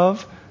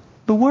of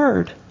the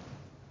Word.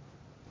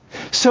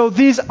 So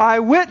these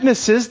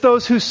eyewitnesses,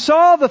 those who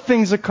saw the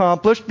things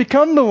accomplished,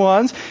 become the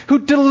ones who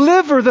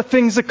deliver the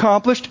things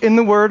accomplished in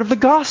the word of the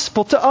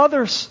gospel to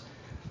others.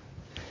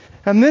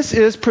 And this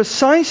is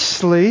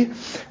precisely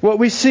what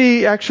we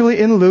see actually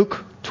in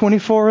Luke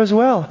 24 as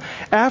well.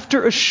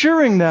 After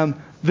assuring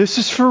them, this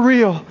is for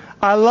real,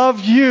 I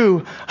love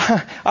you,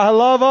 I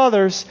love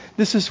others,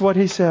 this is what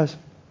He says.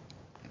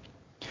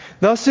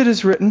 Thus it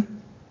is written,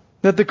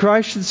 that the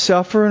Christ should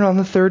suffer and on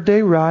the third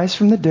day rise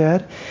from the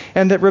dead,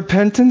 and that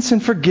repentance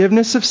and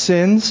forgiveness of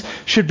sins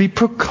should be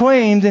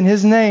proclaimed in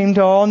His name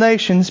to all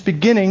nations,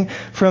 beginning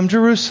from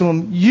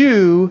Jerusalem.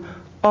 You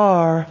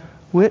are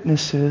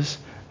witnesses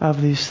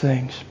of these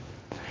things.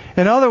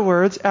 In other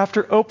words,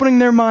 after opening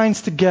their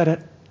minds to get it,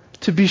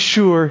 to be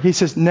sure, He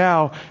says,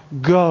 now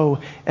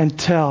go and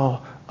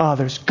tell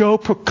others. Go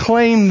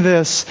proclaim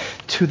this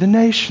to the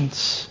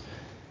nations.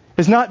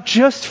 It's not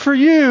just for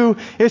you,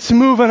 it's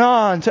moving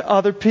on to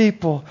other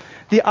people.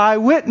 The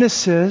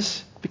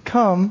eyewitnesses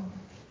become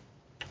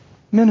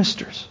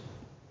ministers.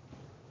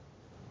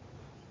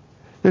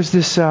 There's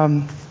this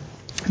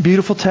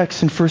beautiful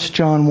text in 1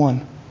 John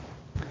 1.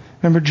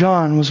 Remember,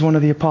 John was one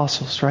of the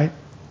apostles, right?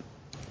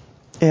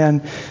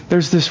 And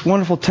there's this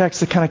wonderful text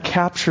that kind of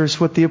captures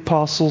what the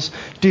apostles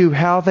do,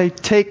 how they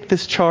take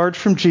this charge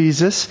from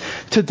Jesus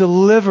to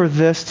deliver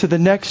this to the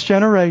next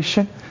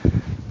generation.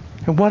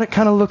 And what it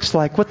kind of looks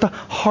like, what the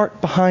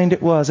heart behind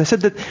it was. I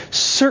said that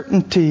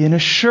certainty and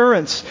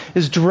assurance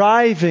is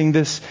driving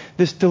this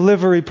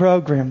delivery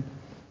program.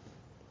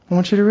 I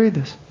want you to read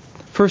this.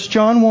 1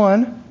 John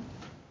 1,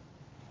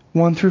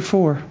 1 through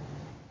 4.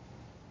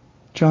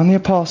 John the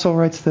Apostle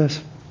writes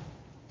this.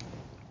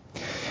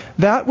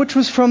 That which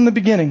was from the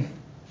beginning,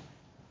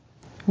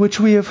 which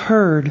we have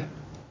heard,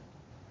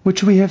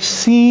 which we have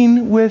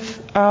seen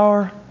with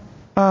our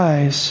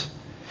eyes,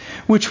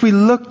 which we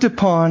looked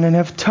upon and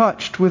have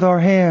touched with our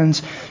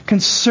hands,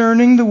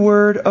 concerning the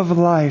word of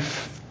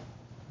life.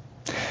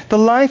 The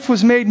life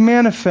was made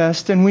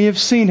manifest, and we have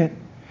seen it,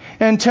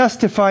 and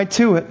testified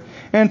to it,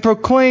 and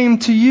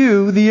proclaimed to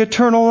you the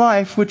eternal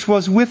life which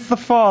was with the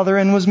Father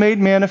and was made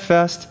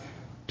manifest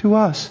to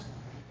us.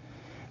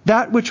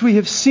 That which we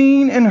have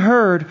seen and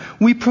heard,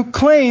 we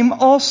proclaim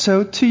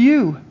also to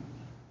you,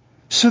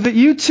 so that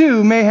you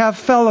too may have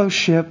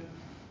fellowship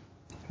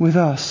with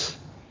us.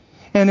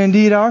 And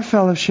indeed, our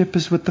fellowship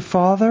is with the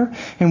Father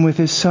and with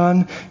His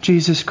Son,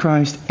 Jesus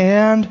Christ.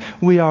 And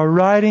we are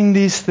writing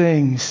these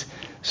things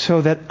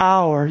so that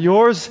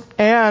yours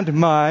and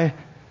my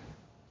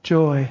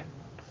joy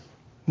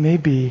may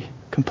be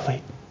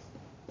complete.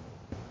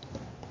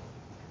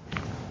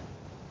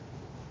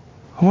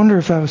 I wonder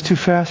if that was too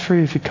fast for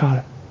you, if you caught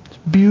it. It's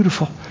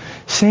beautiful.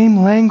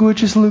 Same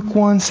language as Luke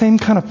 1, same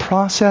kind of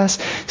process,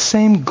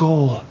 same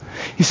goal.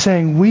 He's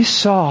saying,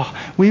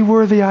 we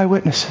were the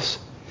eyewitnesses.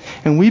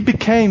 And we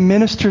became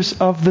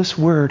ministers of this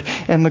Word.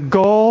 And the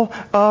goal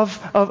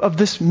of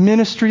this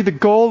ministry, the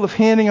goal of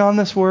handing on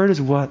this Word is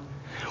what?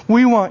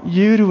 We want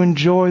you to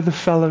enjoy the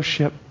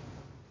fellowship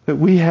that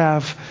we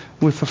have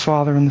with the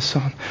Father and the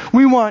Son.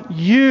 We want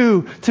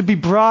you to be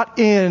brought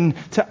in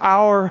to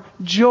our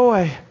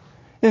joy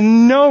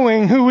in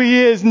knowing who He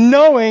is,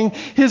 knowing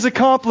His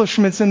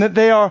accomplishments, and that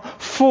they are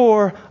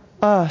for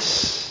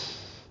us.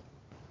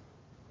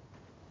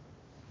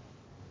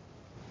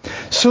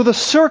 So the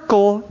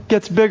circle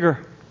gets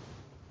bigger.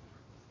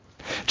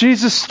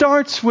 Jesus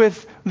starts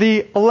with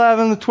the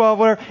 11, the 12,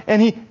 whatever,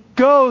 and He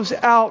goes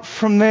out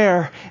from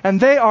there. And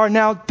they are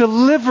now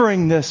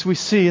delivering this, we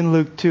see in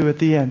Luke 2 at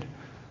the end.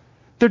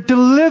 They're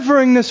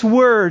delivering this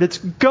word. It's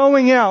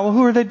going out. Well,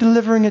 who are they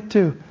delivering it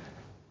to?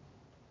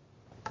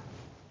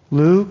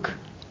 Luke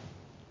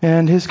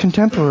and his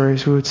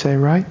contemporaries, we would say,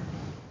 right?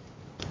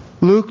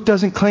 Luke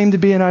doesn't claim to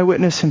be an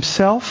eyewitness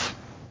himself.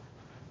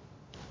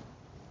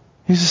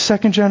 He's a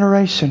second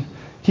generation.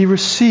 He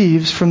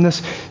receives from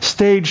this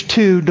stage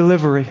 2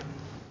 delivery.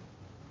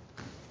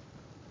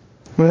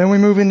 Well, then we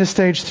move into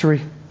stage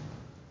 3,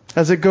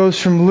 as it goes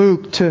from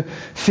Luke to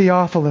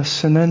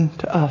Theophilus and then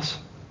to us.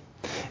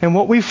 And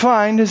what we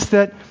find is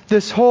that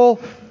this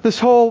whole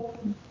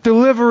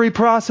delivery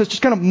process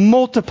just kind of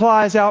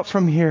multiplies out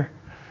from here.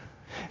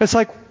 It's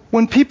like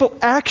when people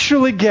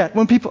actually get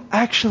what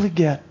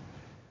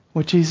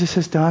Jesus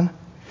has done,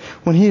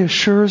 when He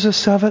assures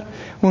us of it,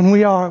 when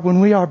we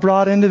are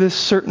brought into this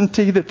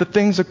certainty that the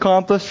things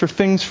accomplished are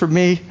things for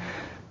me,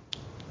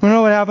 you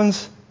know what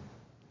happens?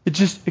 It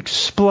just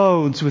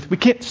explodes we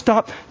can't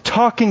stop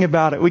talking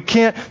about it. We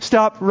can't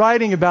stop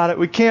writing about it.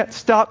 We can't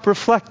stop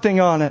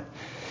reflecting on it.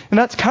 And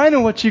that's kind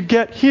of what you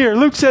get here.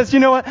 Luke says, you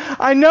know what?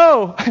 I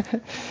know.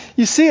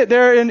 You see it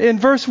there in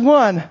verse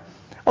 1.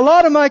 A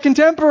lot of my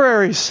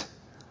contemporaries,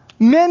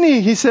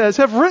 many, he says,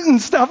 have written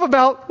stuff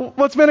about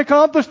what's been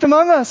accomplished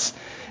among us.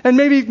 And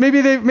maybe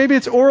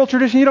it's oral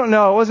tradition. You don't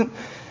know. It wasn't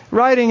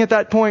writing at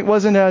that point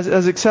wasn't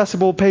as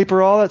accessible,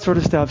 paper, all that sort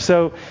of stuff.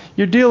 So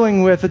you're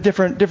dealing with a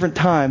different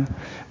time.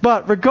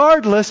 But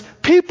regardless,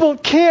 people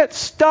can't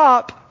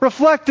stop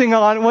reflecting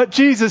on what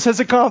Jesus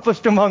has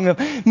accomplished among them.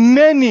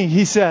 Many,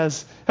 he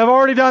says, have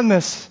already done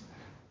this.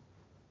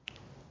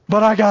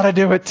 But I gotta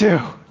do it too.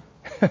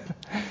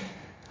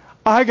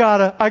 I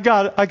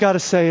gotta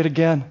say it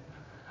again.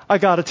 I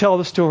gotta tell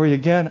the story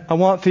again. I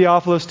want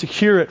Theophilus to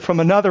hear it from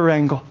another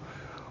angle.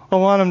 I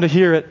want him to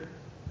hear it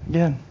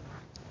again.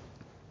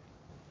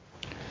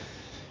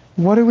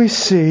 What do we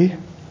see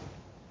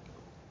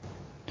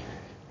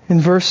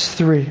in verse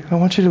 3? I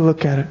want you to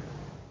look at it.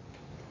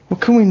 What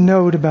can we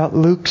note about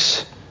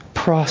Luke's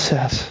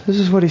process? This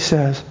is what he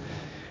says.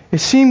 It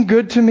seemed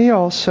good to me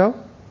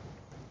also,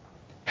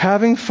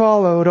 having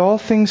followed all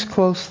things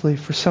closely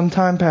for some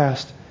time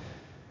past,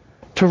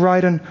 to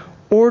write an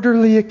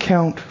orderly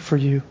account for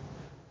you,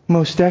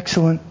 most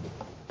excellent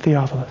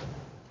Theophilus.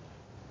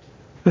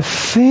 The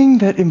thing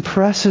that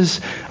impresses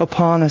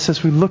upon us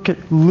as we look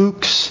at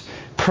Luke's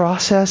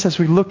process, as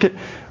we look at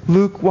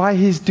Luke, why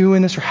he's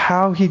doing this or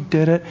how he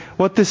did it,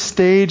 what this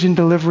stage and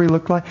delivery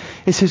looked like,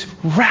 is his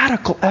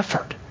radical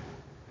effort.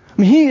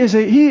 I mean,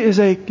 he's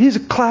a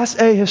class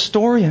A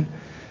historian.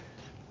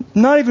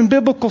 Not even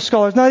biblical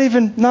scholars, not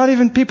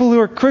even people who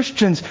are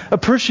Christians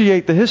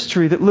appreciate the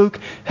history that Luke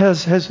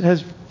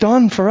has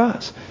done for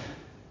us.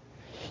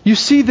 You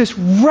see this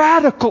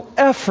radical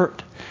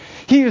effort.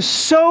 He is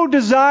so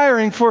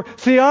desiring for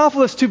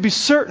Theophilus to be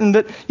certain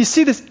that you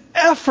see this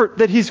effort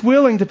that he's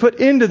willing to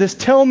put into this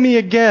Tell Me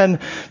Again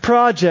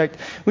project.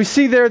 We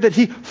see there that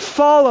he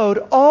followed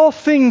all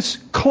things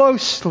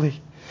closely.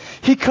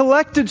 He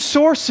collected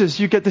sources,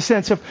 you get the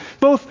sense of,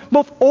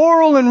 both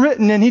oral and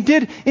written, and he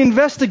did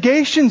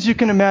investigations, you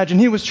can imagine.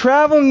 He was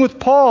traveling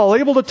with Paul,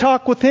 able to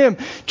talk with him.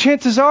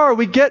 Chances are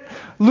we get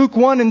Luke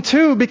 1 and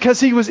 2 because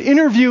he was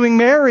interviewing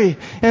Mary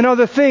and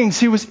other things.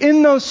 He was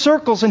in those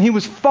circles and he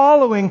was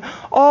following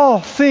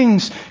all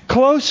things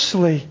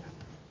closely.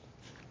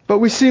 But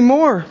we see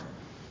more.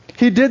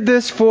 He did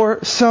this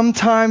for some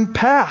time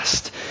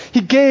past.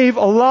 He gave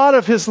a lot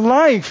of his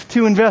life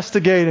to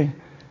investigating.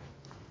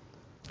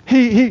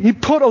 He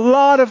put a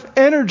lot of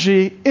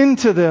energy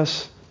into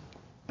this.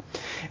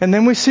 And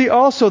then we see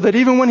also that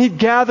even when he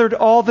gathered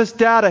all this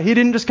data, he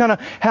didn't just kind of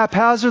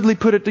haphazardly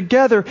put it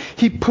together.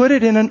 He put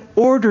it in an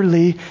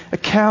orderly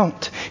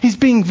account. He's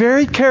being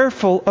very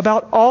careful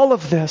about all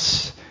of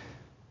this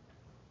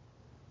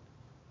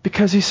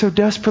because he so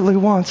desperately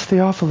wants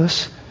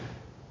Theophilus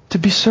to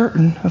be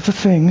certain of the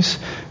things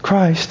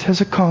Christ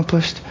has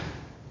accomplished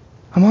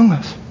among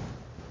us.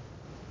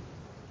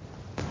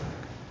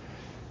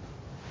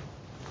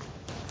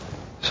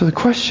 So the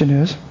question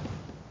is,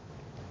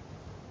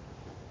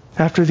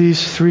 after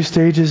these 3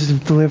 stages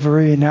of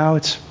delivery, and now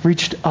it's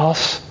reached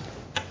us,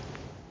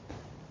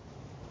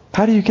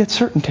 how do you get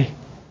certainty?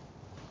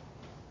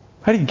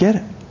 How do you get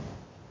it?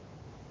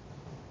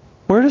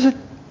 Where does it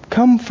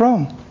come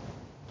from?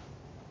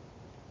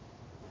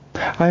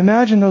 I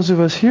imagine those of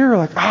us here are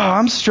like,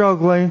 I'm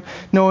struggling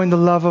knowing the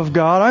love of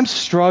God. I'm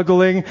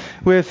struggling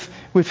with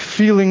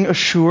feeling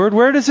assured.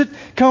 Where does it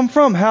come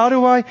from? How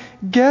do I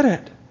get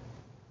it?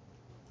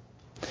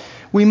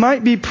 We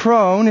might be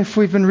prone, if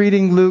we've been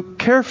reading Luke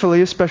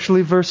carefully,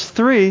 especially verse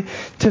 3,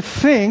 to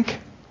think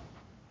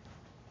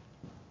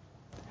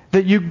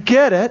that you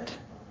get it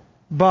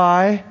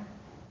by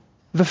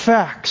the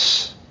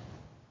facts.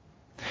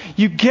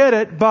 You get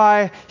it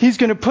by he's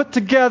going to put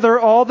together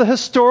all the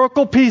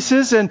historical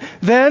pieces, and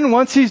then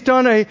once he's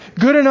done a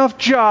good enough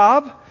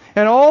job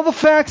and all the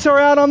facts are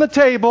out on the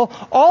table,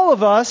 all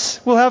of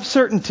us will have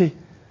certainty.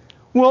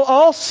 We'll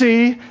all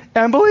see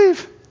and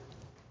believe.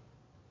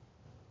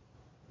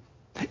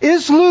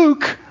 Is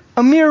Luke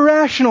a mere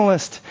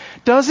rationalist?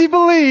 Does he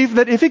believe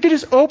that if he could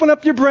just open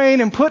up your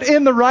brain and put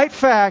in the right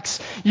facts,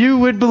 you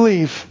would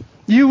believe?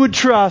 You would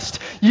trust.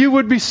 You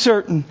would be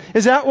certain.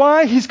 Is that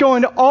why he's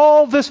going to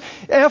all this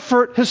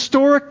effort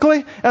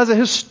historically as a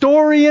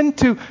historian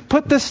to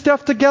put this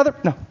stuff together?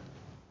 No.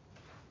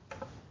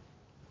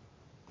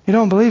 You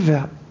don't believe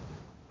that.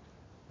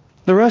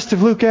 The rest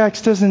of Luke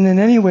Acts doesn't in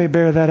any way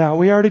bear that out.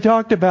 We already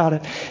talked about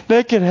it.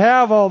 They could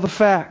have all the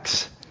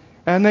facts,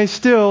 and they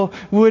still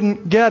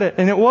wouldn't get it.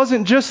 And it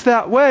wasn't just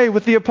that way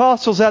with the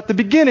apostles at the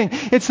beginning.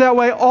 It's that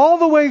way all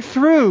the way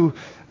through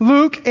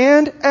Luke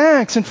and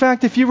Acts. In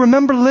fact, if you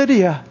remember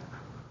Lydia,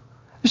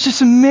 there's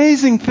this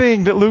amazing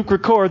thing that Luke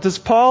records as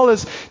Paul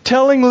is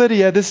telling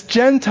Lydia, this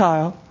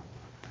Gentile,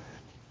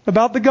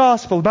 about the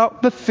gospel,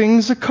 about the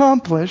things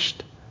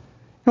accomplished.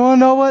 You want to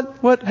know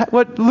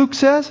what Luke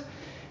says?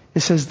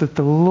 It says that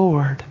the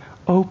Lord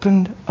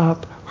opened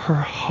up her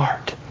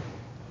heart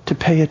to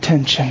pay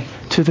attention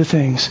to the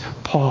things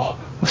Paul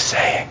was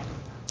saying.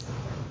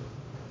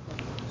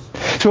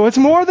 So it's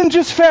more than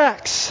just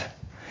facts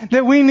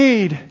that we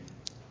need.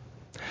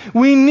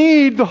 We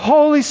need the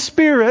Holy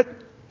Spirit,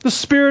 the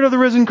Spirit of the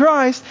risen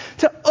Christ,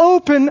 to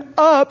open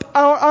up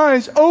our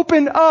eyes,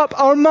 open up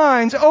our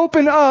minds,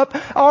 open up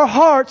our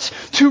hearts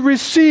to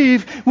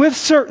receive with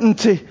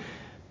certainty.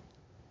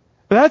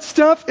 That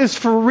stuff is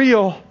for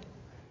real,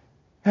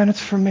 and it's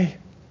for me.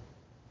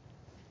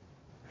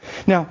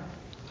 Now,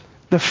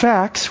 the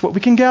facts, what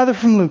we can gather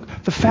from Luke,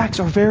 the facts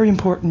are very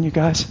important, you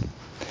guys.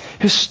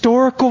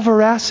 Historical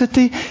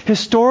veracity,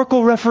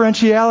 historical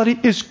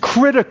referentiality is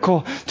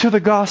critical to the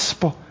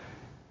gospel.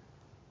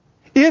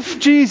 If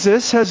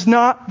Jesus has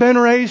not been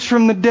raised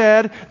from the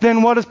dead,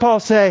 then what does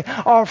Paul say?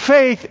 Our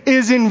faith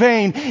is in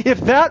vain.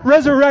 If that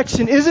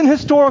resurrection isn't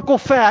historical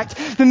fact,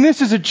 then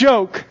this is a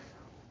joke.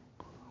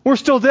 We're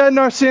still dead in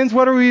our sins.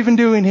 What are we even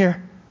doing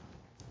here?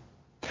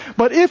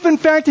 But if in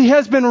fact He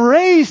has been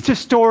raised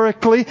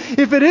historically,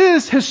 if it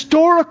is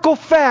historical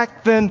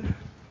fact, then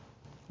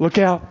look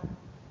out.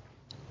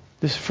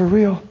 This is for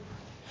real.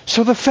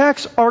 So the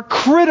facts are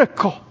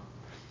critical.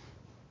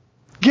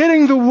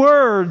 Getting the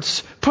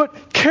words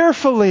put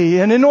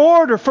carefully and in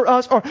order for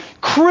us are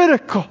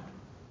critical.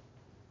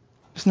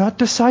 It's not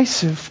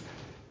decisive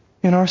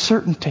in our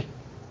certainty.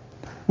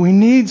 We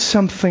need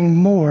something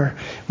more.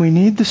 We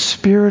need the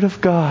Spirit of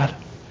God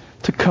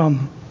to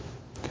come.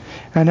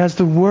 And as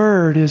the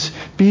Word is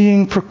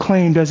being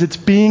proclaimed, as it's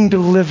being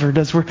delivered,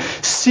 as we're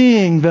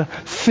seeing the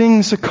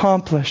things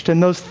accomplished,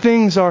 and those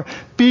things are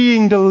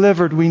being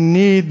delivered, we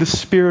need the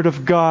Spirit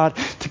of God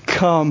to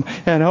come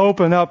and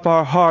open up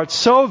our hearts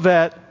so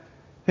that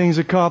things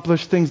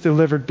accomplished, things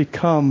delivered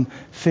become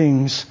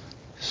things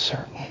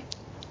certain.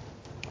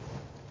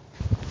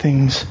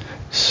 Things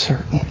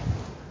certain.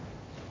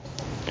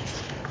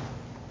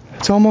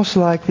 It's almost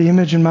like the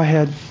image in my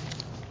head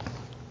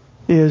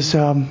is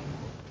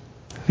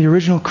the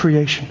original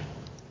creation.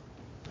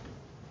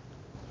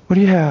 What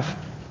do you have?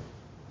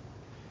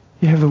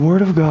 You have the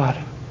Word of God,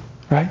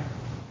 right?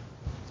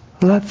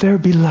 Let there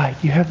be light.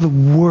 You have the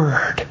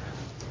Word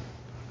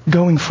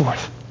going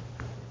forth.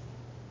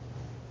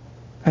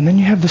 And then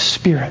you have the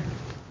Spirit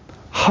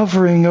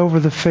hovering over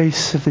the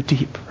face of the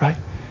deep, right?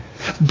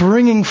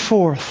 Bringing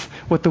forth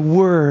what the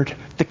Word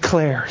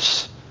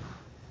declares.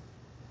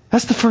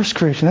 That's the first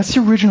creation. That's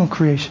the original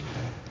creation.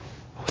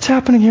 What's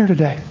happening here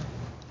today?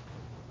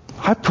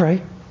 I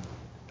pray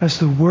as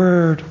the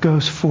Word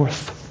goes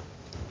forth,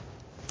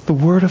 the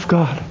Word of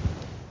God,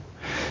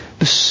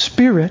 the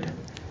Spirit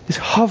is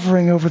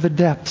hovering over the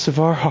depths of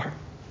our heart,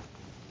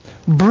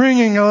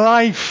 bringing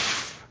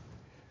life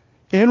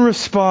in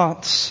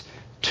response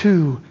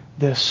to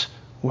this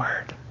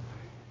Word.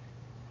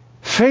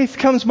 Faith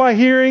comes by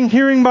hearing,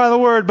 hearing by the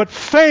Word, but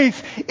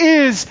faith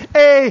is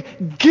a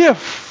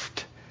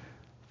gift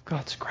of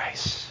God's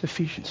grace.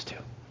 Ephesians 2.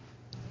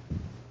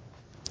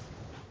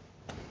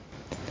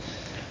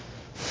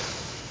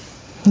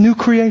 New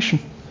creation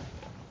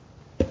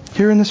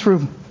here in this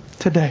room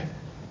today.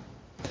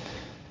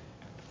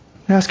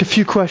 I'll ask a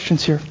few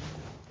questions here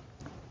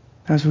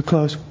as we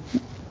close.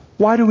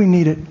 Why do we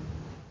need it?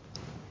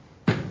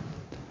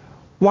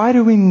 Why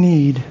do we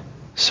need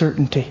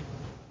certainty?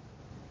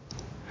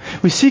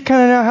 We see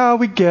kind of now how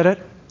we get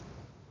it.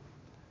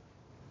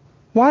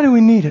 Why do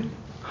we need it?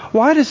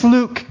 Why does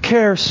Luke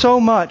care so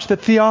much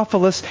that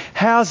Theophilus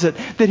has it,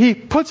 that he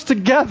puts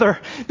together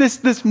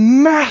this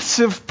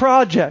massive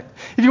project?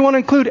 If you want to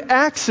include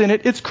Acts in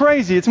it, it's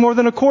crazy. It's more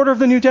than a quarter of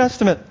the New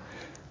Testament.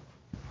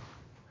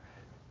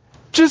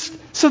 Just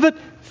so that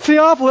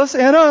Theophilus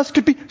and us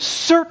could be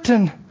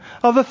certain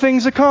of the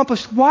things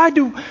accomplished. Why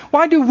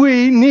do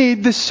we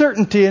need this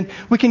certainty? And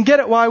we can get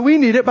it why we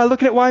need it by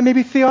looking at why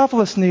maybe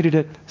Theophilus needed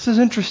it. This is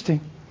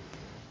interesting.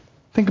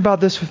 Think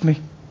about this with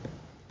me.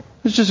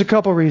 There's just a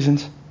couple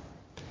reasons.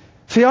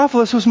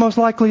 Theophilus was most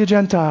likely a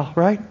Gentile,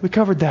 right? We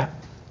covered that.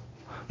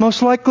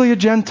 Most likely a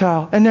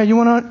Gentile. And now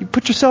you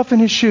put yourself in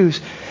his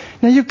shoes.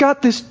 Now you've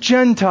got this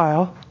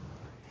Gentile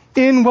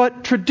in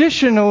what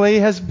traditionally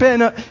has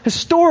been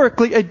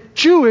historically a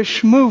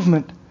Jewish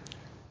movement.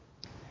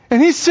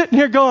 And he's sitting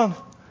here going,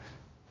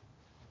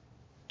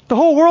 the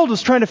whole world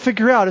is trying to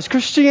figure out, is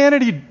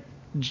Christianity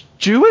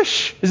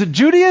Jewish? Is it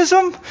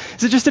Judaism?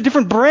 Is it just a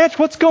different branch?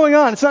 What's going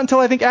on? It's not until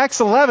I think Acts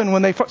 11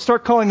 when they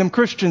start calling them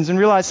Christians and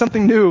realize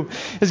something new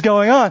is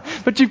going on.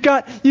 But you've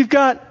got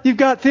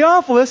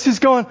Theophilus who's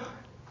going,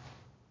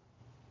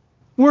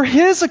 were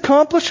his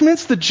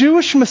accomplishments, the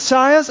Jewish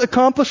Messiah's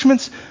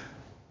accomplishments,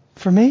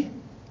 for me?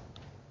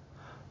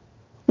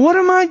 What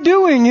am I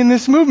doing in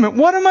this movement?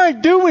 What am I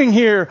doing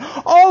here?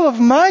 All of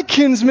my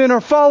kinsmen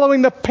are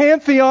following the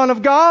pantheon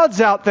of gods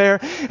out there,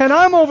 and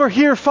I'm over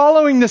here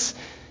following this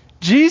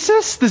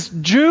Jesus, this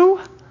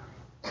Jew?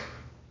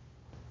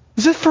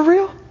 Is it for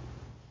real?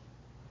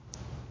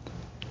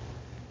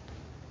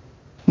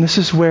 And this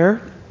is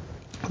where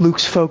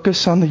Luke's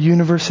focus on the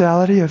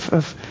universality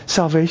of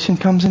salvation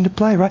comes into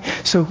play, right?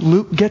 So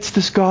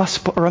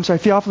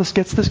Theophilus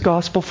gets this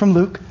gospel from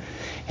Luke,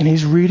 and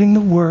he's reading the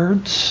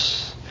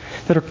words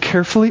that are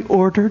carefully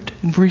ordered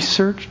and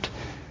researched.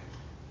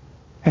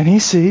 And he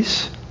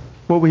sees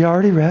what we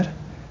already read.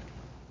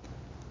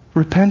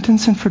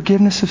 Repentance and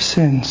forgiveness of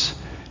sins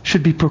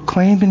should be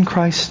proclaimed in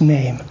Christ's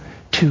name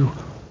to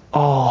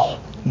all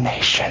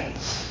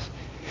nations.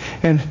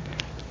 And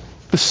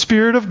the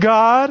Spirit of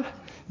God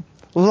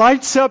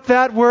lights up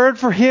that word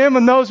for him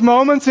in those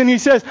moments, and he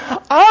says,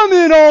 I'm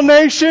in all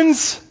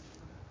nations.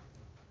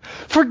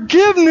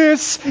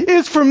 Forgiveness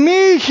is for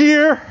me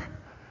here.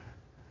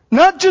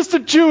 Not just a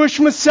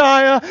Jewish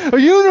Messiah, a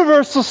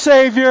universal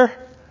Savior.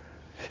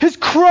 His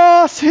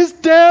cross, His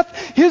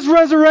death, His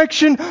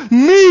resurrection,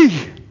 me.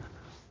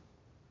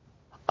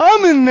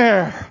 I'm in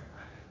there.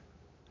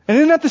 And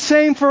isn't that the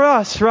same for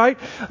us, right?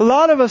 A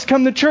lot of us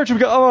come to church and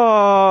we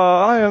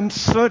go,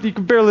 you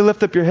can barely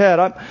lift up your head.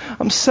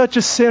 I'm such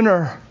a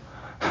sinner.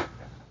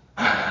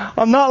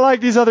 I'm not like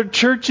these other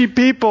churchy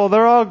people.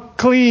 They're all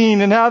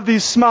clean and have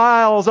these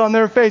smiles on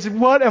their face.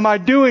 What am I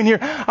doing here?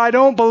 I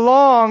don't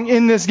belong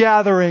in this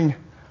gathering.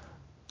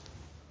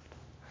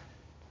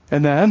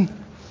 And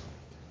then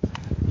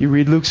you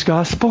read Luke's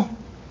gospel,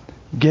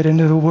 get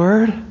into the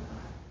Word,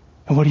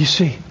 and what do you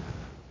see?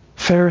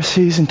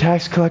 Pharisees and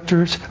scribes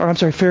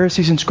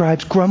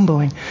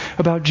grumbling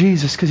about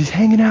Jesus because he's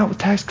hanging out with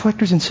tax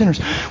collectors and sinners.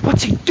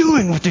 What's he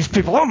doing with these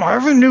people? Oh, I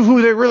never knew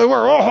who they really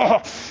were.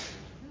 Oh.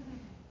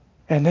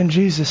 And then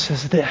Jesus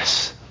says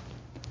this: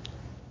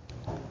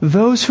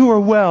 those who are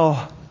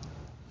well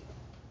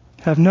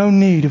have no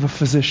need of a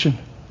physician,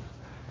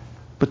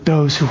 but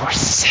those who are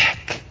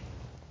sick.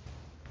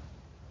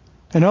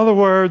 In other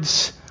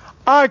words,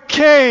 I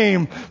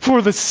came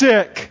for the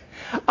sick.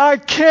 I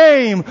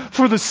came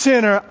for the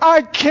sinner.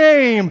 I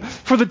came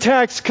for the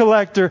tax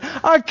collector.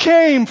 I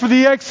came for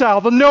the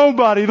exile, the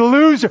nobody, the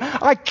loser.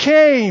 I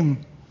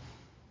came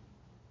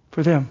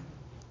for them.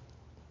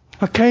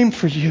 I came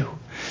for you.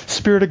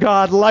 Spirit of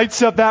God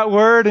lights up that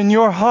word in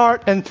your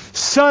heart, and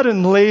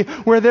suddenly,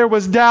 where there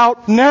was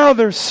doubt, now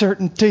there's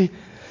certainty.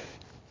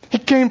 He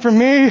came for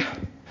me.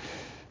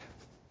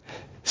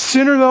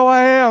 Sinner though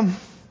I am,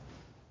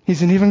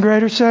 He's an even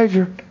greater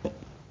Savior.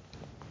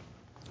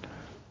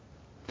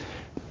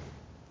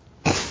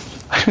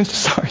 I'm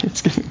sorry,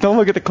 don't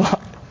look at the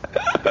clock.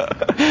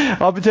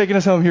 I'll be taking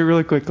us home here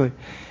really quickly.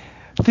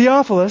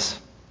 Theophilus,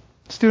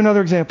 let's do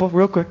another example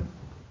real quick.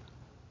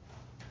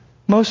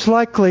 Most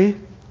likely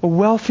a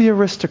wealthy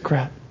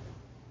aristocrat.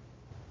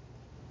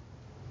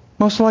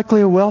 Most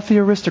likely a wealthy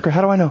aristocrat.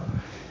 How do I know?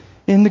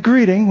 In the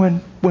greeting,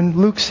 when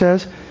Luke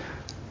says,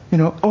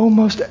 oh,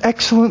 most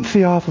excellent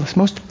Theophilus,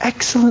 most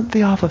excellent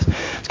Theophilus.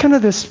 It's kind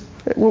of this,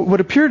 what would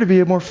appear to be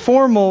a more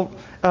formal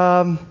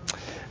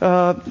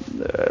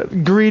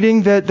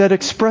greeting that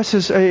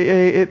expresses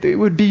it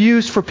would be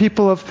used for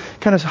people of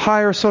kind of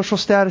higher social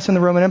status in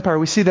the Roman Empire.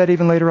 We see that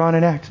even later on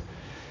in Acts.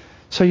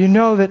 So you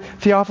know that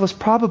Theophilus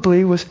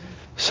probably was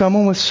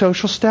someone with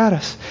social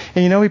status.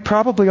 And he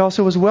probably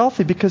also was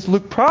wealthy, because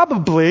Luke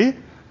probably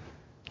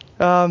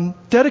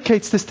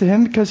dedicates this to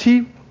him because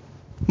he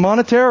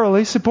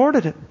monetarily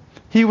supported it.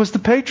 He was the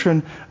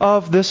patron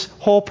of this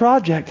whole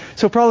project.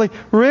 So probably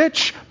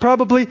rich,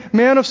 probably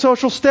man of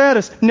social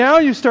status. Now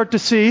you start to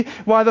see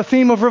why the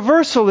theme of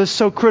reversal is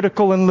so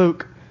critical in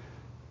Luke.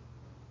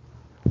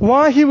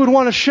 Why he would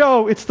want to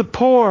show it's the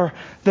poor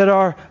that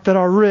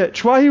are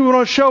rich. Why he would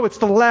want to show it's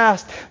the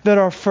last that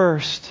are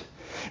first.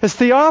 As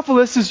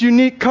Theophilus'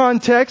 unique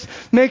context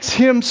makes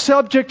him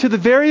subject to the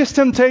various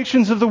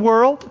temptations of the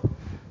world.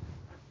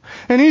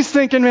 And he's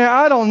thinking, man,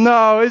 I don't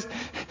know.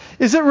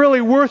 Is it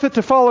really worth it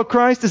to follow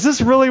Christ? Is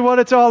this really what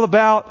it's all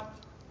about?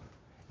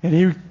 And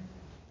he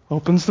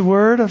opens the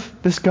Word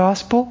of this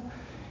gospel,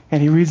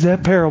 and he reads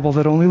that parable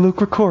that only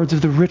Luke records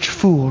of the rich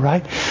fool,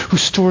 right? Who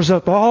stores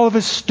up all of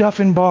his stuff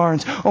in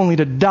barns only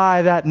to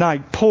die that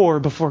night poor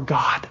before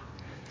God.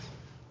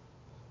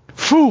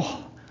 Fool!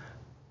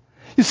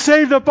 You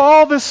saved up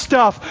all this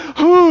stuff.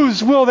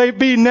 Whose will they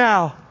be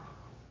now?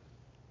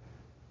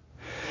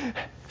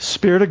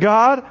 Spirit of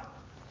God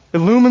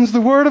illumines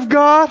the Word of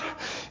God,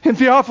 and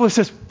Theophilus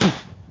says,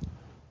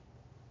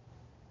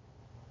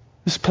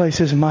 this place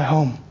isn't my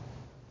home.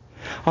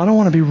 I don't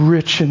want to be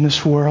rich in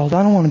this world.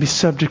 I don't want to be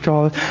subject to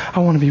all this. I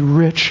want to be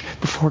rich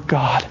before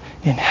God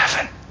in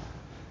heaven.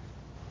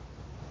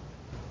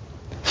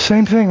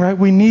 Same thing, right?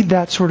 We need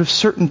that sort of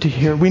certainty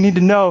here. We need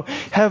to know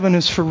heaven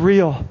is for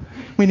real.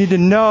 We need to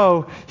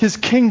know His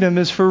kingdom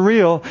is for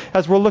real.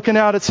 As we're looking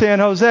out at San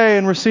Jose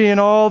and we're seeing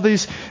all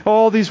these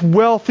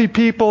wealthy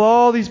people,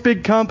 all these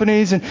big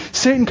companies, and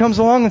Satan comes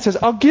along and says,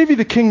 I'll give you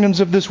the kingdoms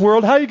of this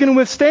world. How are you going to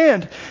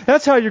withstand?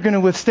 That's how you're going to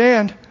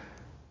withstand.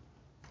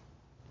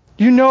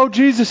 You know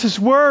Jesus'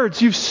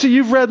 words.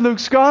 You've read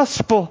Luke's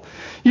gospel.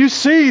 You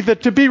see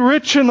that to be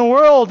rich in the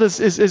world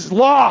is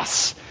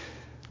loss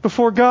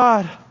before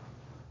God.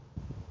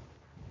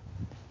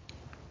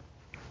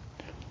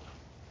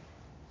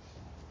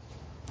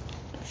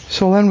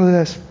 So I'll end with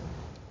this.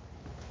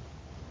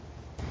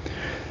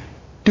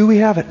 Do we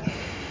have it?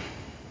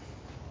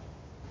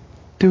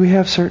 Do we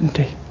have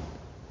certainty?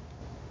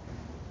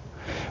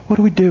 What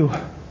do we do?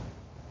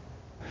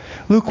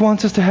 Luke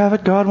wants us to have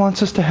it. God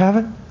wants us to have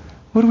it.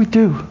 What do we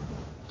do?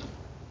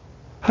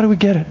 How do we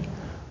get it?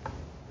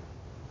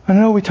 I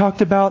know we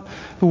talked about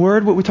the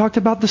Word, but we talked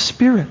about the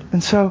Spirit.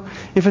 And so,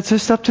 if it's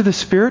just up to the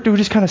Spirit, do we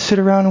just kind of sit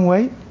around and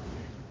wait?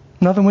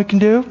 Nothing we can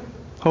do?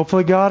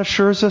 Hopefully God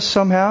assures us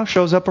somehow,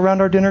 shows up around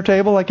our dinner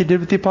table like He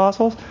did with the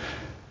apostles?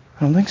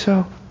 I don't think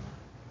so.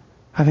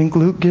 I think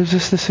Luke gives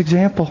us this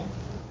example.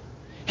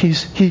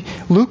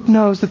 Luke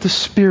knows that the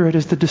Spirit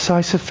is the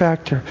decisive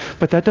factor,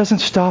 but that doesn't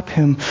stop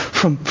him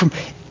from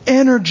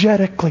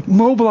energetically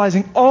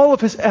mobilizing all of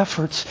his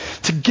efforts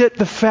to get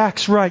the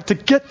facts right, to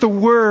get the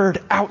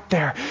Word out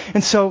there.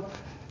 And so,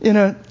 in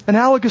an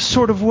analogous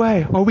sort of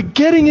way, are we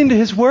getting into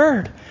His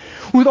Word?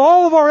 With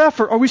all of our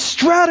effort, are we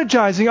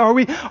strategizing?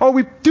 Are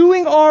we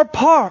doing our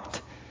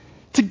part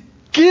to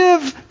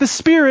give the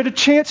Spirit a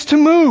chance to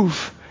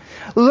move?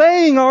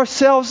 Laying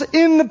ourselves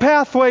in the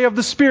pathway of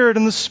the Spirit,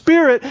 and the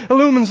Spirit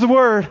illumines the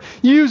Word,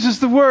 uses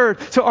the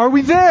Word. So are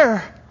we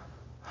there?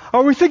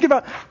 Are we thinking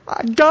about,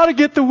 I got to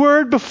get the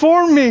Word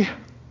before me?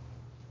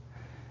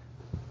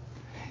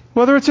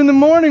 Whether it's in the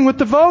morning with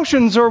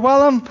devotions, or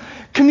while I'm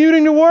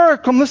commuting to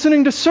work, I'm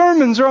listening to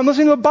sermons, or I'm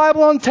listening to a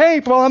Bible on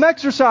tape while I'm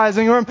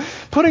exercising, or I'm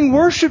putting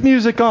worship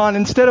music on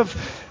instead of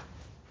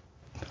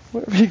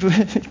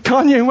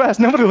Kanye West.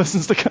 Nobody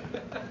listens to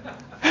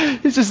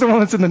Kanye. He's just the one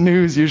that's in the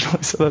news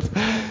usually. So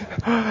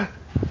there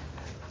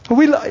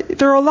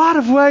are a lot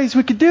of ways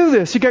we could do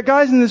this. You got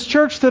guys in this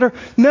church that are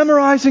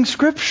memorizing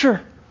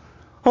Scripture.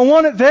 I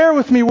want it there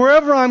with me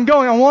wherever I'm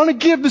going. I want to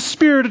give the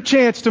Spirit a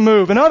chance to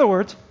move. In other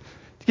words,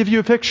 to give you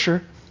a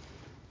picture,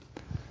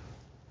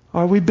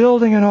 are we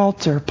building an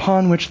altar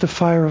upon which the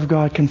fire of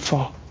God can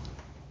fall?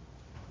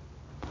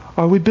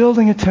 Are we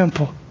building a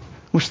temple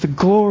which the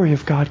glory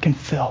of God can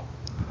fill?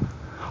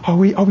 Are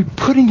we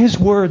putting His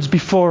words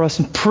before us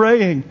and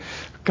praying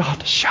for God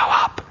to show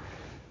up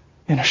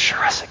and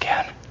assure us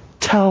again?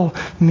 Tell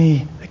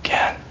me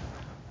again.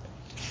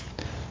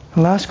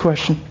 The last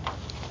question.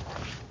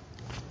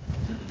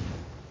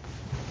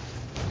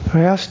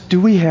 I ask,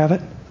 do we have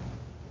it?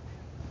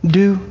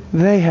 Do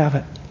they have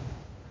it?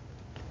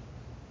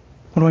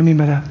 What do I mean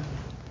by that?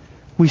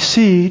 We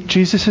see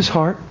Jesus'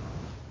 heart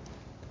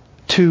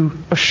to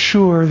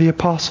assure the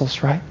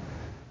apostles, right?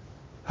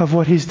 Of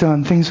what He's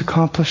done. Things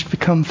accomplished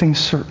become things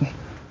certain.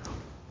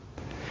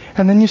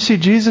 And then you see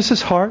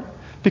Jesus' heart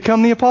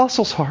become the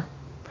apostles' heart.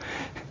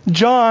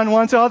 John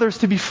wants others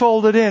to be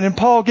folded in, and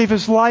Paul gave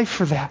his life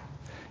for that.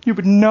 You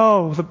would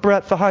know the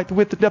breadth, the height, the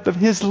width, the depth of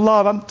His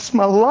love. It's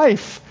my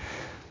life.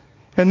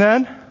 And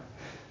then,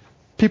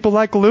 people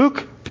like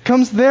Luke,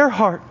 becomes their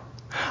heart.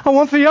 I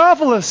want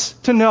Theophilus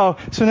to know.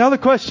 So now the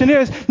question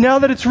is, now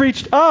that it's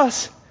reached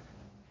us,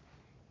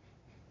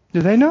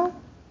 do they know?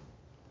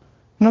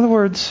 In other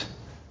words,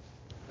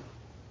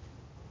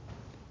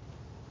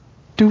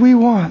 are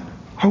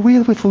we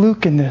with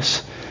Luke in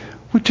this?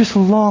 We just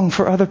long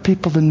for other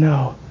people to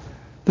know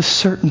the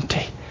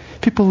certainty.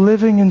 People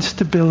living in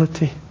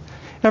stability.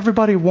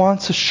 Everybody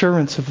wants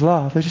assurance of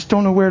love. They just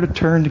don't know where to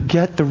turn to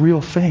get the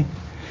real thing.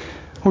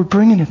 Are we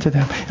bringing it to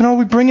them? And are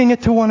we bringing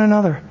it to one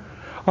another?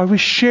 Are we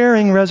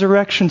sharing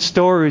resurrection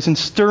stories and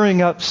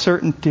stirring up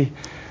certainty?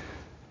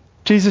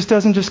 Jesus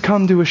doesn't just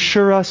come to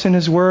assure us in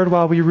His Word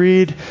while we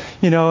read,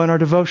 in our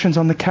devotions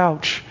on the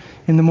couch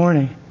in the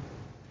morning.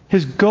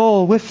 His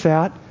goal with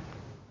that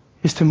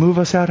is to move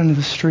us out into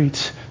the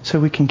streets so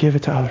we can give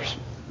it to others.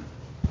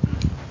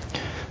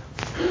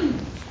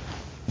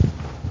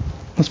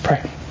 Let's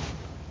pray.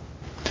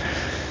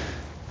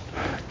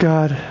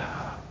 God,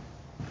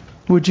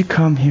 would you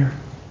come here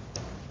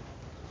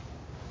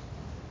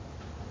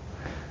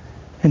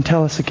and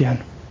tell us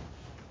again?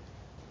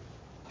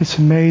 It's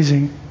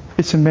amazing.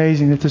 It's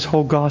amazing that this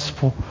whole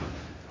gospel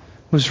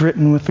was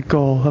written with the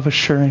goal of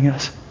assuring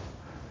us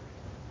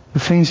the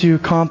things you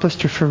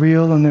accomplished are for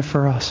real and they're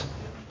for us.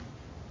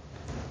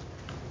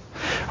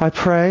 I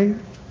pray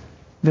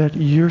that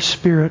your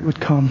Spirit would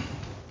come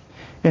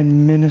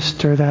and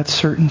minister that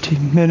certainty,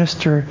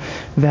 minister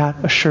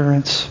that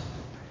assurance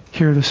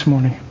here this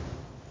morning.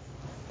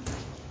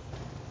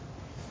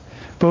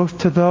 Both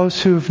to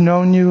those who have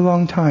known you a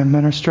long time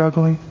and are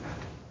struggling,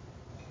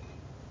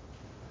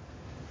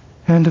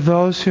 and to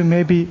those who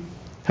maybe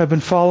have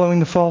been following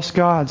the false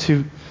gods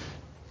who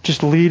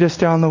just lead us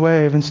down the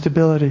way of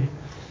instability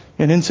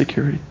and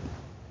insecurity.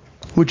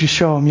 Would you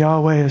show them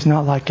Yahweh is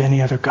not like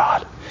any other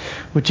God?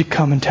 Would you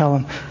come and tell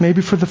them,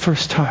 maybe for the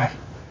first time?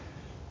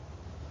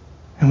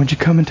 And would you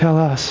come and tell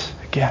us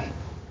again?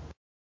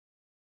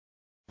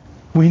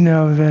 We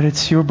know that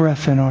it's your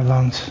breath in our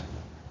lungs.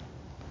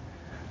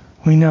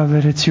 We know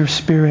that it's your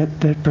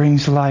Spirit that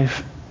brings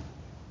life.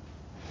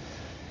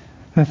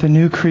 That the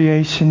new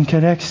creation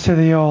connects to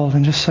the old,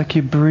 and just like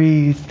you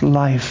breathed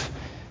life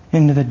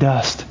into the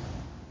dust,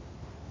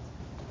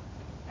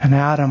 and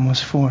Adam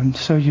was formed,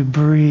 so you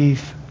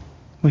breathe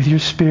with your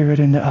Spirit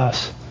into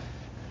us,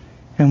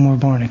 and we're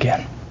born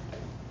again.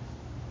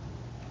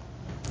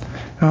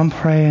 I'm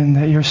praying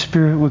that your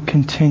Spirit would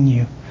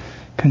continue,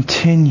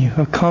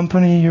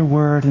 accompany your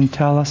word and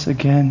tell us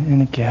again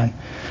and again.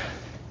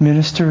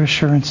 Minister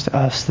assurance to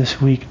us this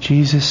week,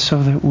 Jesus,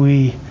 so that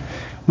we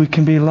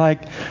can be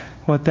like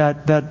what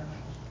that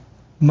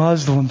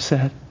Muslim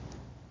said.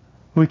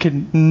 We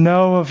can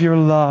know of your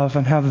love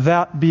and have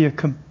that be a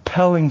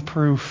compelling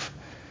proof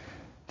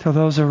to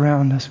those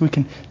around us. We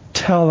can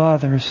tell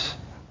others,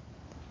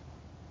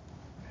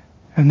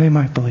 and they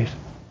might believe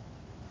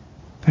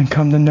and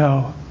come to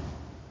know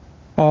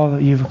all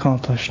that you've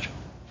accomplished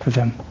for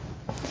them.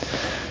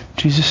 In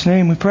Jesus'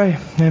 name we pray.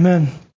 Amen.